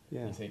you.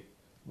 Yeah. You think,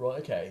 right,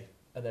 okay,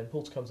 and then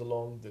Portal comes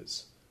along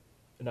that's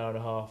an hour and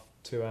a half,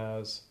 2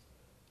 hours,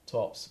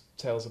 tops,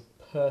 tells a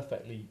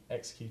perfectly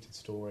executed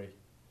story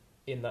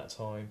in that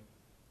time,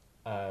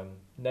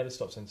 never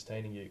stops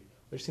entertaining you.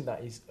 I just think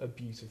that is a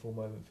beautiful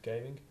moment for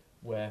gaming,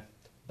 where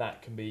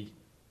that can be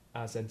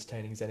as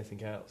entertaining as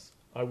anything else.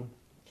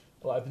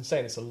 I've been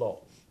saying this a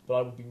lot, but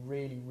I would be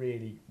really,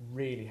 really,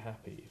 really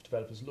happy if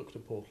developers looked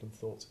at Portal and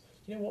thought,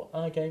 you know what,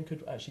 our game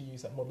could actually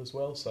use that model as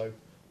well. So,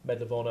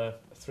 Medal of Honor,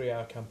 a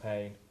 3-hour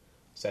campaign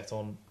set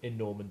in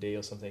Normandy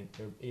or something.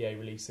 EA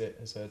release it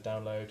as a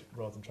download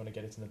rather than trying to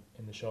get it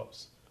in the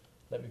shops.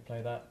 Let me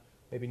play that.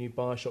 Maybe a new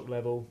Bioshock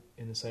level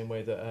in the same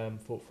way that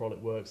Fort Frolic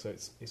works, so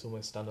it's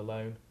almost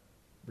standalone.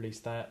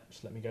 Release that.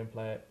 Just let me go and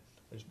play it.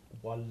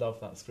 I love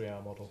that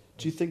 3-hour model.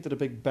 Do you think that a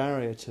big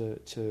barrier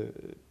to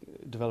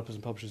developers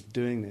and publishers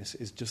doing this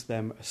is just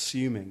them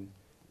assuming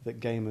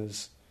that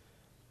gamers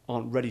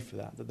aren't ready for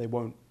that they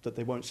won't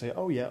say,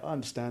 oh yeah, I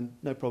understand,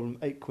 no problem,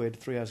 £8,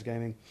 3 hours of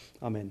gaming,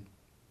 I'm in?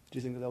 Do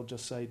you think that they'll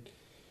just say,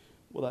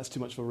 well, that's too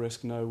much of a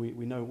risk, no,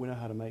 we know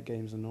how to make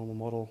games in a normal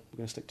model, we're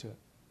going to stick to it?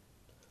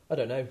 I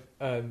don't know.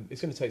 It's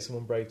going to take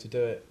someone brave to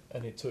do it,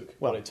 and it took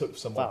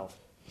someone Valve.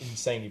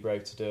 insanely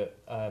brave to do it.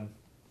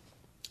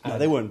 No,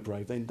 they weren't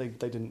brave. They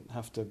didn't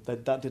have to.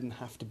 That didn't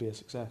have to be a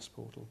success,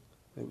 Portal.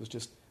 It was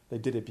just they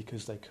did it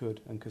because they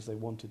could and because they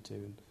wanted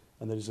to,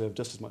 and they deserve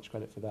just as much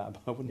credit for that.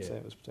 But I wouldn't say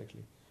it was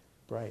particularly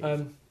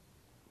brave.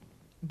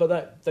 But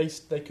that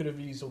they could have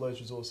used all those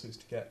resources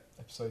to get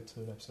episode 2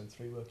 and episode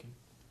 3 working.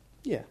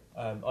 Yeah.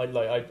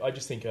 I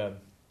just think I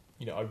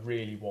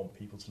really want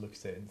people to look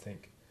at it and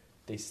think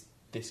this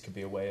could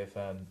be a way of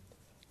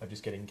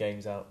just getting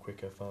games out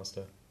quicker,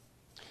 faster.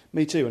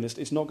 Me too, and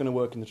it's not going to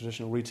work in the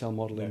traditional retail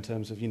model in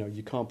terms of,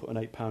 you can't put a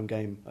new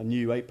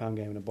 £8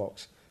 game in a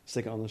box,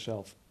 stick it on the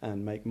shelf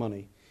and make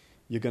money.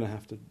 You're going to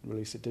have to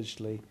release it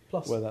digitally,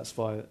 whether that's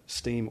via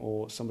Steam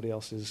or somebody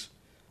else's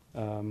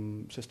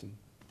system.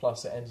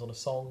 Plus it ends on a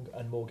song,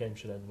 and more games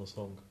should end on a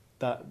song.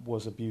 That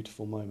was a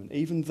beautiful moment,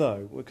 even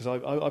though, because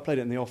I played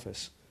it in the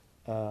office,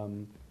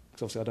 because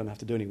obviously I don't have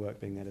to do any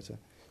work being the editor,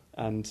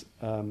 and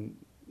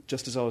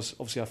just as I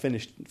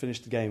finished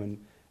the game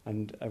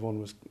and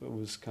everyone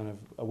was kind of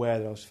aware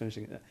that I was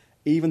finishing it.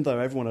 Even though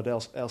everyone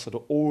else had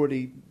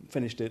already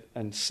finished it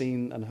and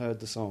seen and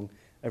heard the song,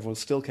 everyone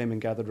still came and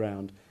gathered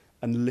round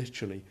and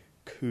literally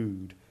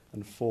cooed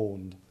and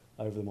fawned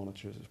over the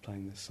monitor as it was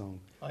playing this song.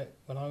 I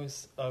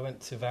went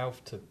to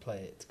Valve to play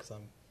it because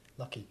I'm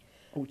lucky.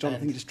 Oh, John, I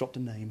think you just dropped a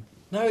name.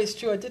 No, it's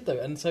true, I did though,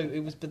 and so it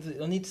was. But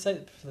I need to say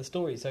it for the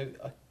story. So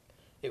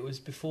it was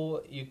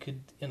before you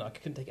could, I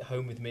couldn't take it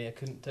home with me. I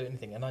couldn't do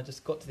anything, and I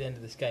just got to the end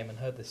of this game and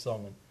heard this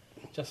song and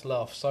just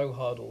laughed so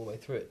hard all the way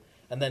through it.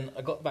 And then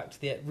I got back to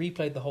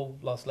replayed the whole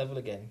last level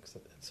again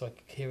so I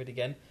could hear it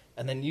again,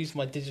 and then used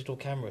my digital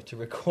camera to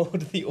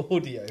record the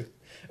audio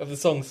of the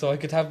song so I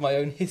could have my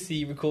own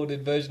hissy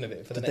recorded version of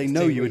it for the next 2 weeks. Did they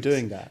know you were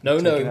doing that? No.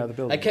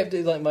 I kept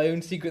it like my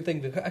own secret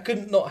thing because I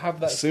couldn't not have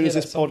that. As soon as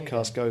this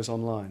podcast goes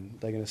online,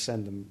 they're going to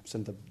send the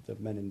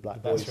men in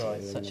black. That's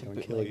right. Such a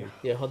kill you.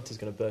 Yeah, Hunter's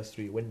going to burst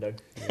through your window.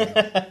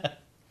 Yeah.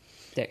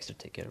 Dexter,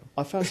 take care of him.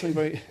 I found something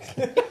very.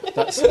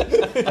 That's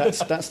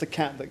the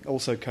cat that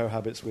also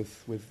cohabits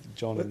with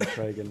John and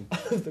Craig and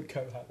the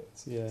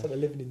cohabits. Yeah, so they're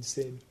living in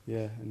sin.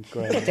 Yeah, and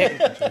Graham.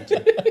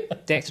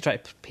 Dexter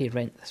tried to pay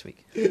rent this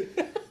week.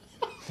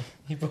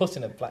 He brought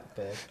in a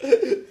blackbird.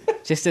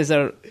 Just as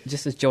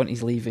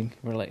Johnny's leaving,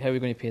 we're like, "How are we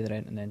going to pay the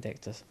rent?" And then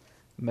Dexter's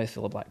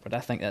mouthful of blackbird.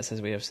 I think that's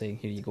his way of saying,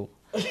 "Here you go.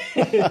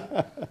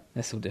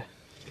 This will do."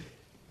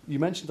 You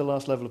mentioned the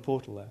last level of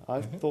Portal there. I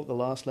thought the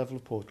last level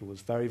of Portal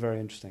was very, very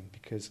interesting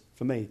because,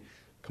 for me,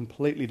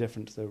 completely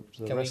different to the rest of the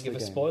game. Can we give a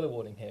spoiler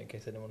warning here in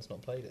case anyone's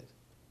not played it?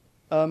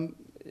 Or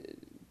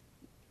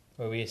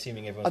are we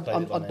assuming everyone's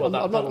played it? I'm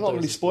not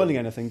really spoiling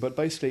anything, but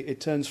basically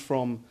it turns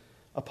from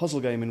a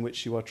puzzle game in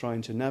which you are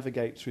trying to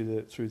navigate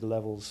through the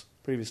levels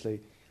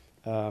previously,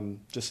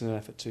 just in an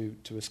effort to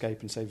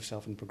escape and save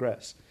yourself and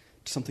progress,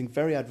 to something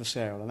very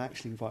adversarial and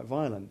actually quite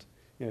violent.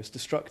 It's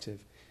destructive.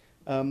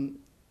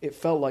 It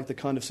felt like the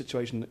kind of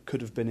situation that could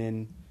have been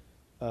in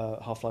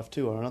Half-Life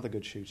 2 or another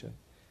good shooter,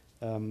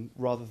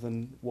 rather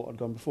than what had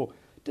gone before.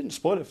 Didn't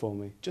spoil it for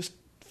me. Just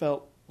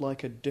felt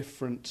like a very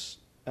different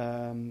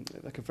kind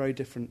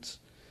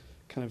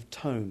of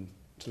tone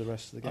to the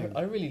rest of the game.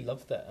 I really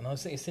loved that, and I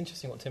was thinking it's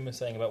interesting what Tim was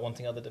saying about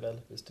wanting other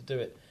developers to do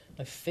it.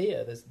 I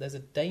fear there's a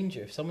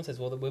danger if someone says,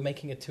 "Well, we're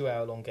making a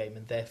 2-hour-long game,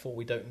 and therefore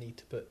we don't need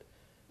to put,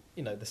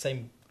 the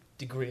same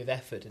degree of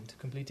effort into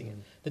completing it."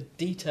 The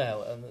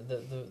detail and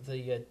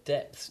the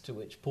depths to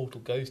which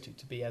Portal goes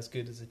to be as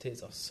good as it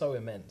is are so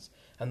immense.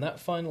 And that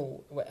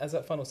final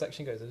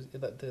section goes,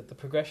 the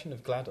progression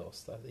of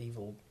GLaDOS, that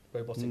evil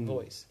robotic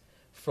voice,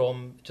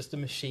 from just a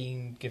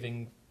machine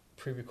giving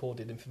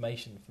pre-recorded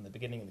information from the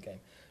beginning of the game.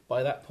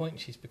 By that point,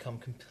 she's become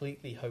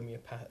completely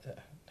homicidal.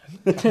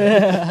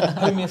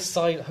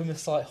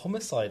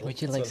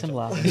 Would you like some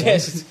love?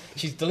 Yes,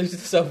 she's diluted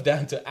herself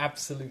down to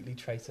absolutely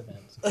trace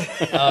amounts.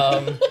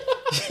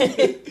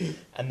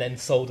 And then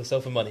sold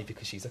herself for money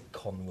because she's a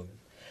con woman.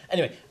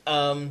 Anyway,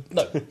 no,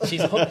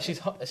 she's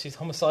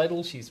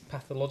homicidal, she's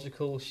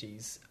pathological,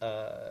 she's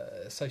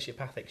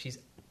sociopathic, she's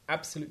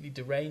absolutely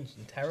deranged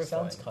and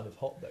terrifying. Sounds kind of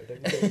hot, though,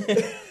 don't you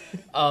think?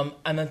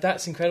 And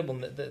that's incredible.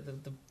 And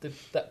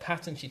that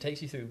pattern she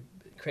takes you through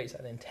creates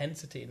that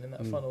intensity, and then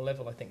that final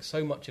level, I think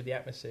so much of the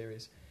atmosphere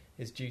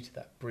is due to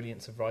that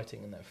brilliance of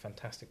writing and that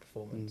fantastic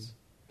performance.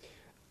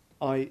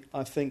 I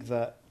think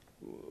that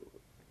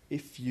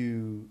if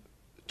you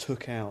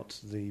took out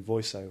the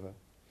voiceover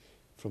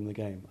from the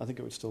game, I think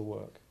it would still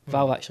work.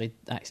 Valve actually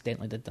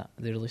accidentally did that.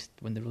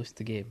 When they released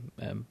the game,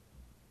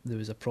 there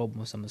was a problem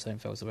with some of the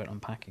sound files that weren't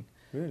unpacking.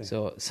 Really?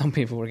 So some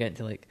people were getting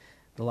to like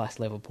the last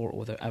level Portal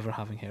without ever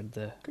having heard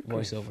the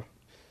voiceover.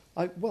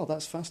 Well,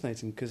 that's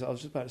fascinating, because I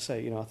was just about to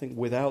say, I think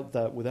without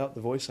the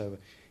voiceover,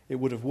 it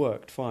would have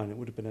worked fine. It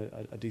would have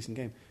been a decent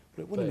game,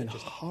 but it wouldn't have been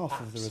half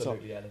of the result.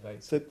 Absolutely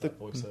elevates that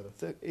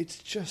voiceover. It's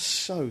just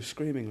so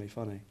screamingly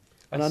funny.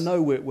 And I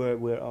know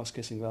we're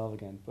ass-kissing Valve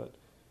again, but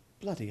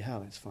bloody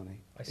hell, it's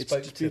funny. I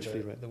spoke to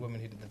the woman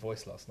who did the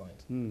voice last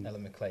night,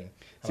 Ellen McLean.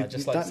 And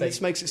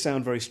This makes it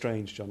sound very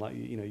strange, John. Like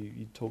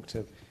you talk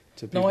to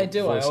people. No, I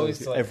do. I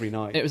always every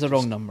night. It was a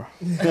wrong number.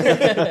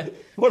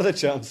 What are the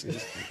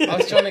chances? I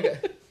was trying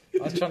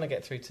to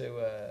get through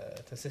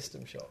to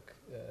System Shock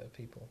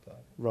people.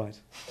 But right.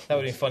 That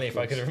would be funny if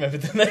I could remember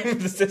the name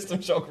of the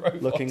System Shock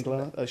robot. Looking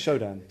Glass?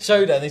 Shodan.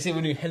 Shodan. You see,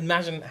 when you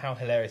imagine how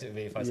hilarious it would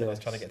be if I said I was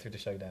trying to get through to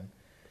Shodan.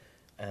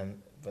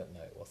 But no,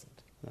 it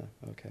wasn't. Oh,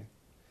 okay.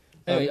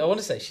 Anyway, I want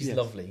to say she's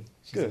lovely.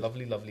 She's Good. a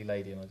lovely, lovely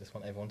lady, and I just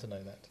want everyone to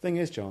know that. Thing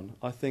is, John,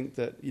 I think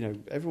that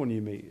everyone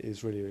you meet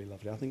is really, really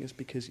lovely. I think it's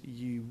because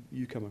you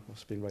come across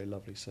as being very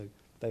lovely, so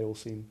they all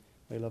seem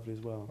very lovely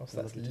as well.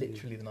 So that's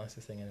literally the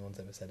nicest thing anyone's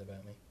ever said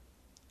about me.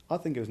 I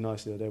think it was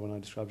nice the other day when I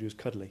described you as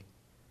cuddly.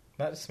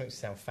 That just makes you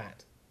sound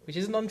fat, which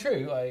isn't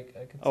untrue.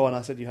 And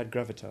I said you had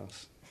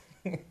gravitas.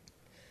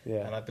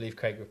 Yeah. And I believe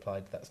Craig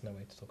replied, "That's no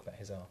way to talk about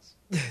his arse."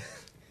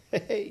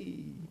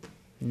 Hey.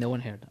 No one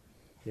heard that.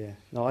 Yeah.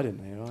 No, I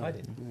didn't hear it. I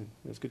did. Yeah,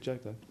 it was a good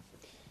joke, though.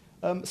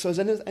 So has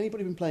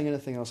anybody been playing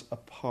anything else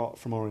apart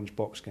from Orange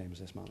Box games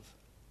this month?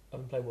 I've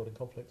been playing World in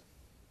Conflict.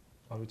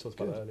 We talked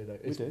about that earlier, though.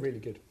 It's really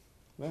good.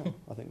 Well,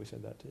 I think we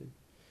said that too.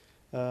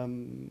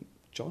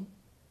 John,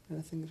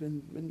 anything that's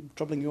been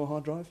troubling your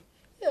hard drive?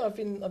 Yeah, I've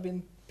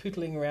been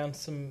pootling around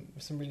some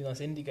really nice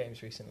indie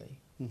games recently,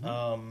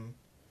 and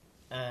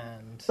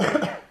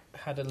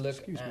had a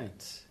look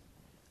at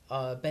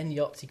Ben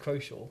Yahtzee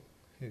Croshaw,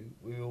 who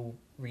we all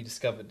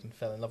rediscovered and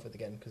fell in love with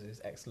again because it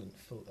was excellent.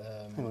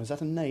 Hang on, is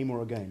that a name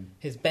or a game?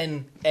 His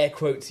Ben air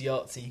quotes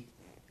Yahtzee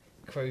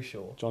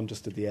Croshaw. John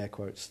just did the air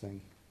quotes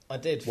thing. I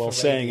did. While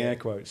saying air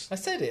quotes. I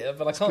said it,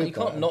 but you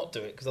can't not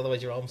do it because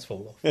otherwise your arms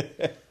fall off.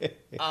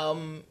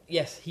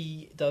 Yes,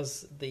 he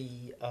does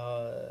the what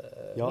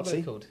are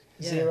they called?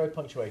 Zero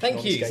punctuation.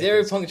 Thank you,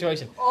 zero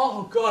punctuation.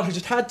 Oh God, I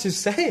just had to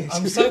say it.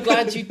 I'm so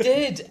glad you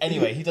did.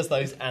 Anyway, he does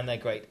those and they're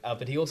great.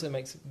 But he also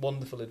makes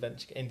wonderful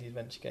indie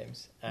adventure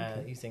games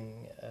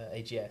using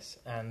AGS.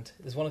 And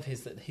there's one of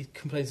his that he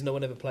complains no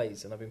one ever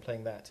plays, and I've been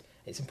playing that.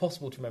 It's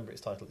impossible to remember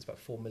its title. It's about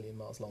 4 million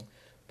miles long.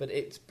 But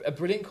it's a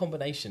brilliant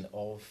combination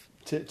of...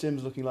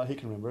 Tim's looking like he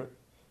can remember it.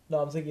 No,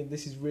 I'm thinking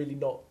this is really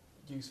not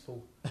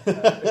useful if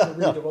a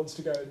reader wants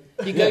to go.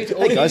 Hey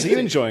guys, are you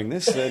enjoying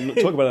this?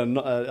 Talk about an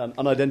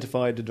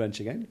unidentified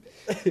adventure game.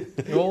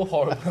 You're all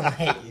horrible. I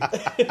hate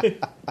you.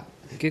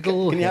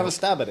 Google. Can you have a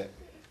stab at it?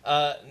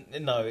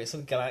 No, it's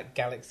on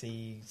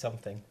Galaxy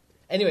something.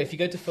 Anyway, if you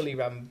go to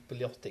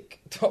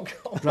fullyrambleotic.com...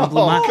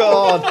 Oh,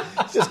 God!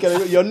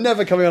 You're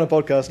never coming on a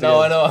podcast again.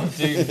 No, I know, I'm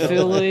doomed.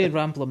 Fully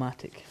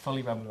Ramblomatic.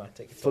 Fully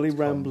Ramblomatic. Fully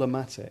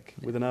Ramblomatic,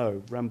 with an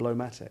O.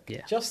 Ramblomatic.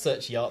 Yeah. Just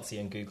search Yahtzee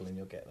and Google and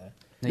you'll get there.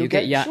 No, you'll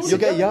get Yahtzee. You'll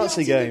get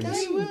Yahtzee games. No,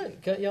 you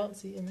won't. Get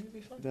Yahtzee and it'll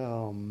be fine.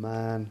 Oh,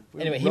 man.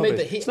 Anyway, he made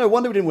the... It's no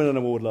wonder we didn't win an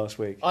award last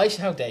week.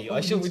 How dare you?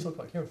 I shall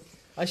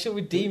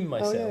redeem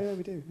myself. Oh, yeah,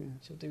 we do. Yeah. I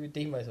shall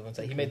redeem myself and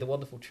say he made the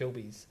wonderful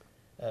Trilby's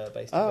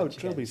based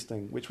Trilby's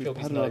thing, which we've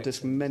had on our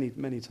disc many,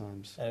 many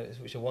times.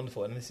 Which are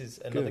wonderful. And this is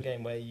another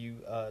game where you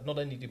not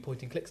only do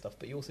point-and-click stuff,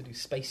 but you also do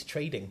space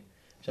trading,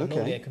 which is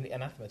normally a complete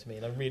anathema to me,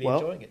 and I'm really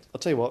enjoying it. I'll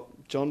tell you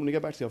what, John, when you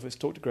get back to the office,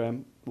 talk to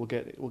Graham. We'll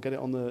get it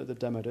on the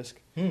demo disc,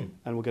 and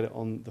we'll get it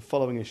on the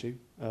following issue.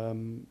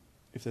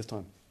 If there's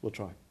time, we'll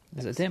try.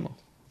 Is it a demo?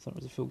 I thought it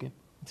was a full game.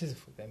 It is a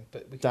full game,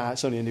 but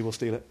it's only indie. We'll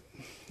steal it.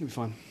 It'll be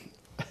fine.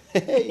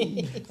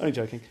 Only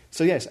joking.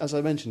 So yes, as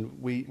I mentioned,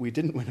 we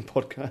didn't win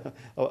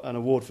an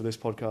award for this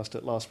podcast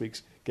at last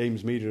week's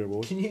Games Media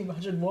Awards. Can you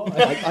imagine why?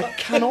 I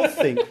cannot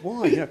think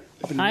why.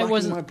 I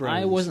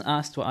wasn't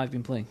asked what I've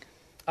been playing.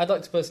 I'd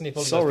like to personally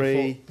apologise.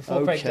 Sorry.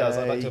 Before Craig does,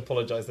 I'd like to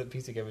apologise that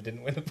PC Gamer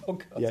didn't win a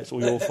podcast. Yeah, it's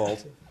all your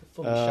fault.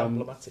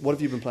 What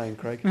have you been playing,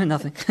 Craig?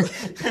 Nothing.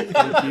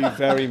 Thank you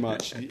very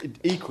much.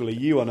 Equally,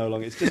 you are no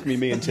longer. It's just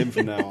me and Tim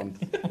from now on.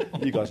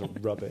 You guys are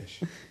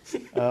rubbish.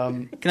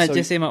 Can I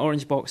just say my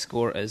Orange Box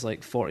score is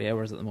like 40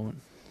 hours at the moment.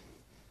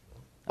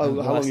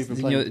 Oh, how long have you been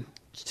playing? You know, it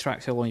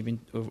tracks how long you've been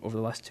over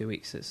the last 2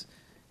 weeks. It's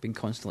been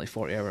constantly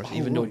 40 hours,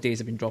 even though days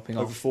have been dropping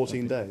off. Over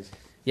 14 days?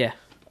 Yeah.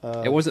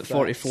 It was at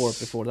 44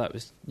 before that.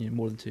 Was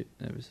more than 2.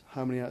 It was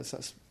how many hours?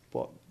 That's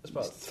what? It's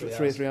about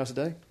 3 hours a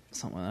day.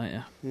 Something like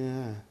that.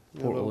 Yeah.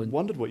 Portal. I and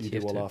wondered what you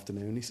do all TF2.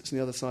 afternoon. He sits on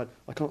the other side.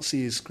 I can't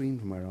see his screen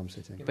from where I'm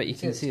sitting. But you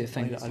can see the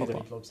thing. I need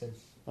to- logs in.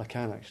 I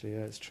can actually, yeah,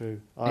 it's true.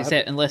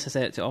 Unless I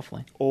set it to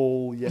offline.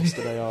 All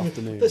yesterday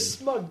afternoon. The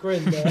smug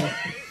grin there.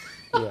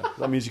 Yeah,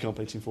 that means you can't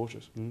play Team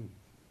Fortress.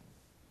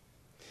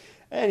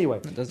 Anyway,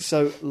 It does.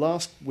 so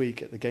last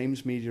week at the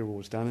Games Media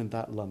Awards down in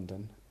that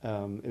London,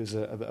 it was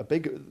a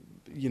big,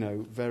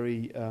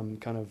 very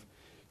kind of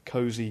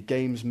cosy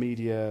games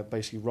media,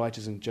 basically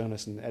writers and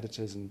journalists and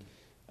editors and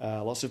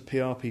lots of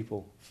PR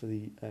people for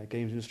the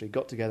games industry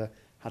got together,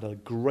 had a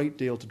great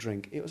deal to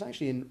drink. It was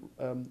actually in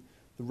the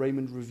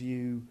Raymond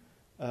Review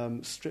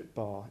strip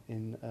bar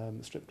in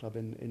the strip club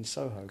in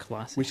Soho.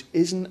 Classic. Which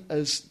isn't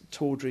as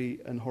tawdry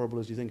and horrible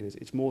as you think it is.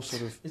 It's more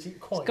sort of Is it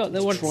quite? It's got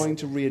the word- trying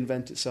to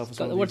reinvent itself. It's as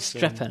got one the of word these,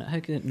 strip in it. How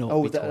can it not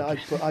Oh, be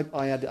tawdry?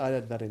 I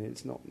added that in it.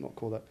 It's not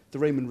called that. The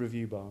Raymond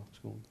Review Bar. It's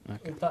called.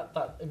 Okay.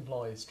 That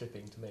implies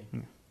stripping to me.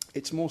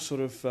 It's more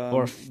sort of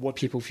Or what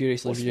people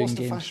furiously what's reviewing the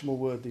games. fashionable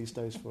word these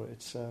days for it?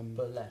 It's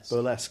Burlesque.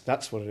 burlesque.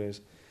 That's what it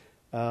is.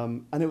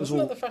 And it was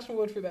Wasn't all that the fashionable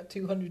word for about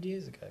 200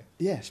 years ago?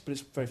 yes, but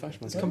it's very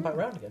fashionable. It's come back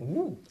round again.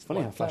 Ooh. It's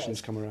funny Like how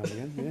fashions fairs. come around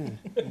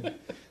again.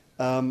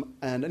 Yeah.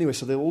 And anyway,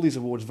 so there were all these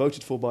awards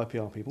voted for by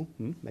PR people.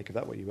 Make of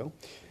that what you will.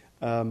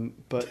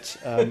 But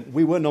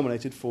we were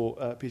nominated for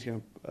PC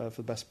Game for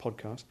the best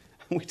podcast,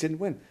 and we didn't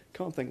win.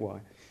 Can't think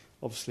why.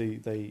 Obviously,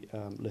 they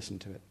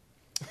listened to it.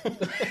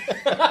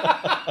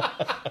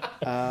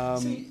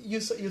 See,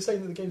 you're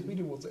saying that the Games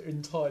Media Awards are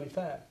entirely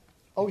fair.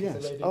 Oh, Because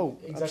yes. they made Oh,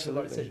 exactly the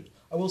right absolutely. decision.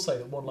 I will say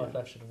that One Life Yeah.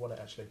 Left should have won it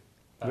actually.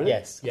 Really?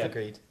 Yes, Yeah.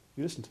 agreed.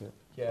 You listened to it.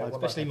 Yeah, One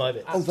Especially Life my Left.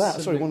 bit. Oh,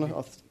 that. Sorry, Absolutely. I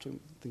was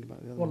thinking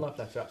about the other One one. Life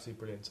Left are absolutely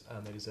brilliant,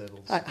 and they deserve all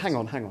the Hang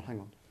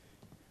on.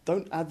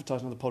 Don't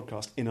advertise another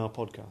podcast in our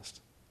podcast,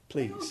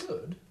 They please. are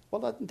good.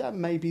 Well, that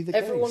may be the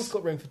Everyone's case.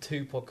 got room for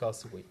 2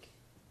 podcasts a week.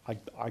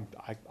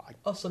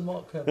 Us and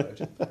Mark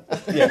Kermode.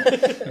 Yeah,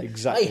 I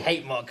exactly.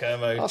 hate Mark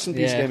Kermode. Us and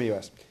Yeah. PC Gamer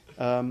US.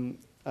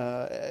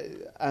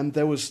 And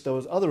there was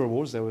other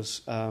awards. There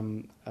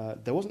wasn't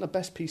a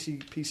best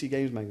PC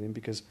games magazine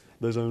because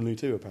there's only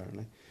 2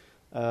 apparently.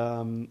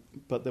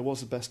 But there was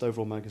the best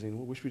overall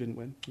magazine, which we didn't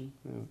win. No,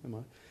 never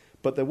mind.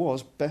 But there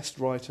was best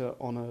writer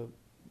on a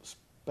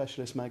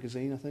specialist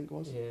magazine, I think it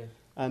was. Yeah.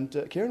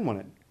 And Kieran won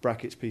it.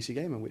 Brackets PC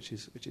Gamer, which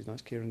is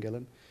nice. Kieran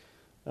Gillen.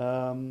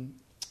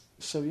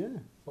 So yeah,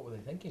 What were they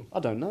thinking?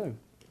 I don't know.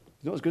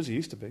 He's not as good as he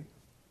used to be.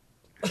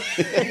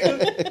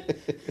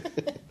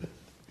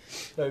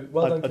 No,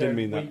 well done, I didn't Kieran.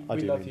 mean that. I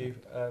We do love mean you.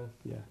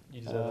 Yeah.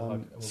 You deserve a hug,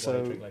 and we'll so- buy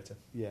you a drink later.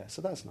 Yeah.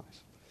 So that's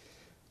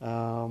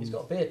nice. He's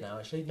got a beard now,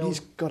 actually. No, He's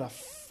got a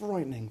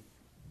frightening.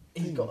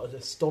 he's got an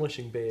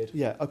astonishing beard.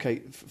 Yeah. Okay.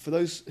 For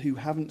those who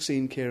haven't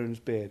seen Kieran's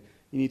beard,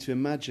 you need to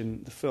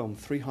imagine the film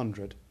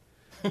 300,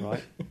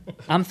 right?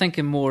 I'm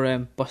thinking more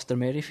Buster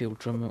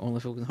Merrifield from Only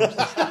Fools and Horses.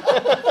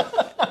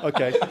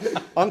 Okay.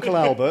 Uncle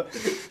Albert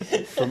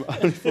from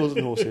Only Fools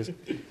and Horses.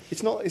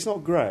 It's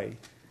not grey.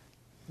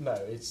 No,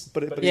 it's.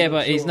 But it- Yeah,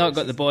 but he's sure not it's-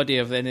 got the body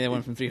of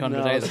anyone from 300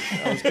 No, I either.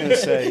 was going to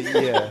say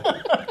yeah,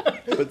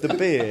 but the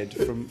beard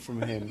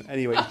from him.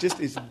 Anyway, it's just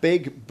this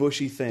big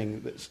bushy thing.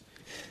 That's,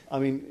 I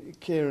mean,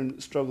 Kieran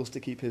struggles to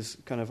keep his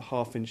kind of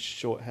half-inch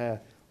short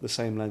hair the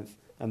same length,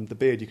 and the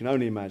beard you can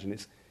only imagine.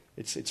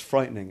 It's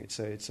frightening. It's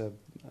a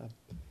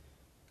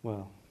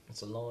well.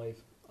 It's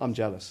alive. I'm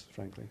jealous,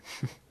 frankly.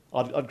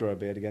 I'd grow a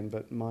beard again,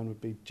 but mine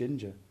would be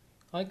ginger.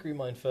 I grew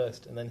mine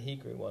first, and then he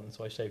grew one,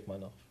 so I shaved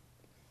mine off.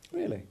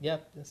 Really? Yeah,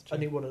 that's true.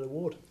 And he won an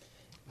award.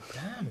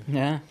 Damn.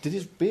 Yeah. Did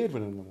his beard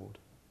win an award?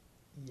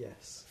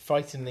 Yes.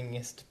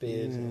 Frighteningest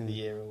beard Yeah. of the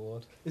year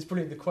award. It's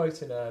brilliant. The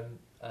quote in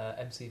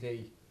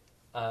MCV,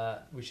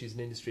 which is an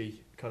industry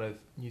kind of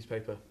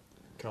newspaper,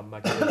 kind of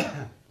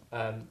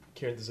magazine.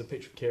 Kieran, there's a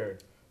picture of Kieran,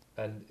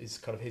 and it's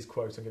kind of his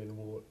quote on getting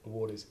the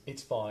award is,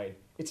 "It's fine.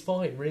 It's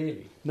fine,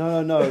 really."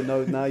 No.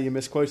 Now you're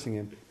misquoting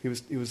him. He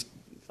was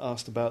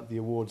asked about the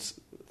awards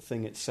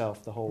thing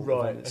itself, the whole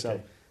Right. event itself.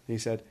 Okay. He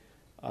said,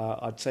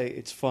 "I'd say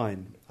it's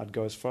fine. I'd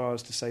go as far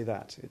as to say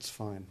that it's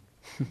fine,"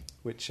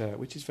 which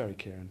is very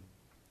Kieran,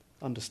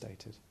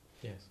 understated.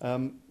 Yes.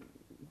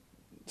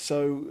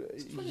 So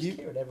It's funny if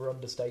Kieran ever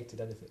understated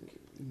anything.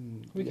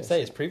 We yes. could say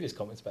his previous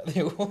comments about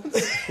the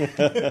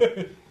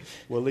awards.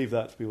 We'll leave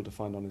that for people to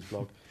find on his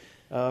blog.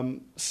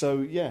 So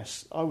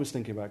yes, I was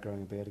thinking about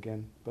growing a beard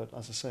again, but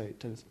as I say, it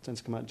tends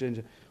to come out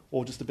ginger,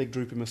 or just a big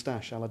droopy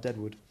moustache, a la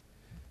Deadwood.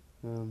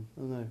 I don't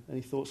know.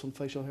 Any thoughts on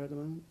facial hair at the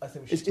moment? I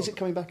think we should. Is it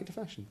coming back into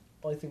fashion?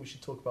 I think we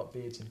should talk about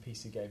beards in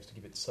PC games to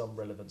give it some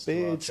relevance.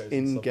 Beards to our chosen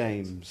in subject.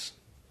 games.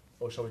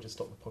 Or shall we just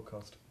stop the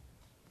podcast?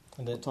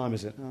 And What time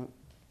is it?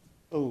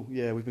 Oh,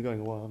 yeah, we've been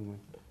going a while, haven't we?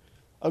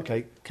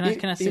 Okay. Can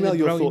I say email the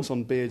your brilliant- thoughts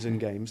on beards in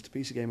games to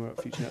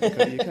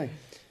PCGamer@futurenet.co.uk.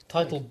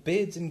 titled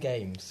Beards and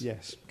Games.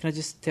 Yes. Can I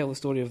just tell the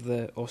story of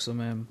the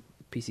awesome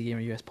PC Gamer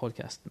US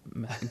podcast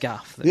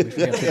gaff that we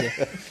forgot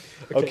to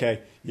do? Okay.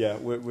 Yeah,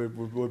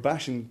 we're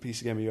bashing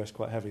PC Gamer US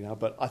quite heavily now,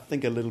 but I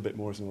think a little bit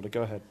more is in order.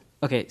 Go ahead.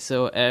 Okay,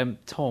 so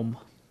Tom,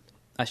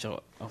 actually,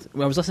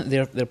 I was listening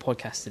to their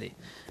podcast today,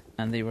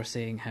 and they were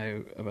saying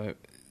how about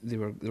they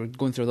were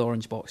going through the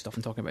orange box stuff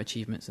and talking about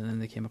achievements, and then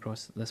they came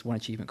across this one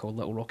achievement called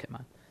Little Rocket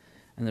Man,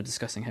 and they're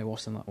discussing how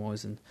awesome that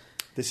was. And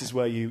this is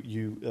where you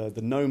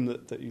the gnome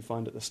that you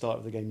find at the start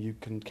of the game, you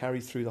can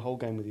carry through the whole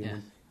game with you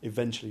and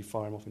eventually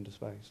fire him off into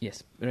space.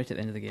 Yes, right at the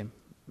end of the game.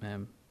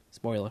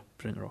 Spoiler,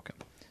 put in the rocket.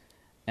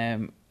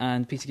 And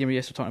PC Gamer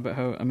Yes were talking about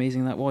how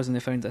amazing that was, and they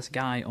found this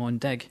guy on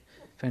Dig,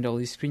 found all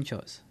these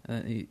screenshots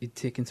he'd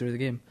taken through the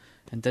game,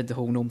 and did the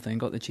whole gnome thing,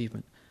 got the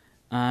achievement.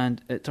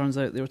 And it turns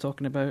out they were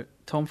talking about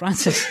Tom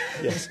Francis.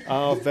 Yes,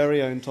 our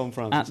very own Tom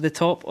Francis. At the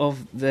top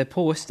of the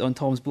post on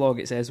Tom's blog,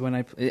 it says,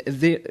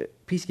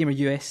 PC Gamer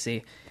US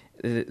say,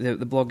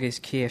 the blog is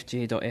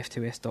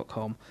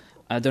kfj.f2s.com.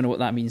 I don't know what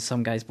that means,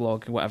 some guy's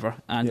blog, whatever.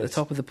 And at the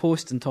top of the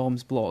post in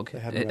Tom's blog,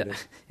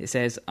 it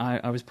says,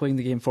 I was playing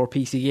the game for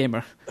PC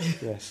Gamer.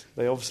 Yes,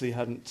 they obviously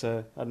hadn't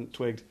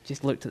twigged.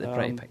 Just looked at the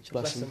pretty pictures.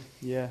 Bless them.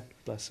 Yeah,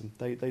 bless them.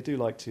 They do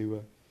like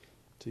to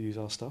use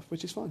our stuff,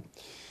 which is fine.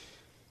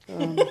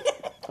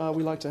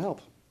 We like to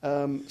help.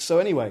 So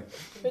anyway,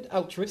 a bit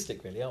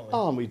altruistic, really, aren't we?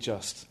 Aren't we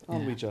just?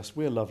 We just?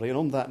 We're lovely. And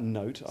on that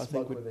note, I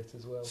think we're with it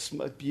as well.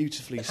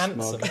 Beautifully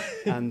smug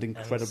and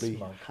incredibly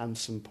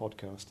handsome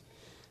podcast.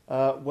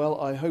 Well,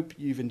 I hope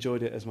you've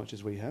enjoyed it as much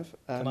as we have.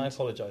 Can I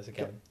apologise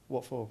again?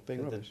 What for?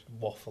 Being rubbish? The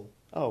waffle.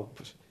 Oh,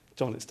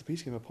 John, it's the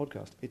PC Gamer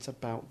podcast. It's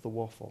about the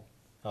waffle.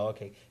 Oh,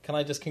 okay. Can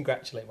I just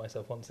congratulate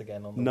myself once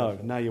again on the waffle?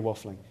 No, now you're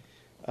waffling.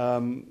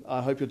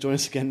 I hope you'll join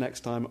us again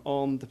next time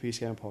on the PC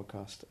Gamer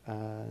podcast.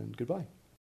 And goodbye.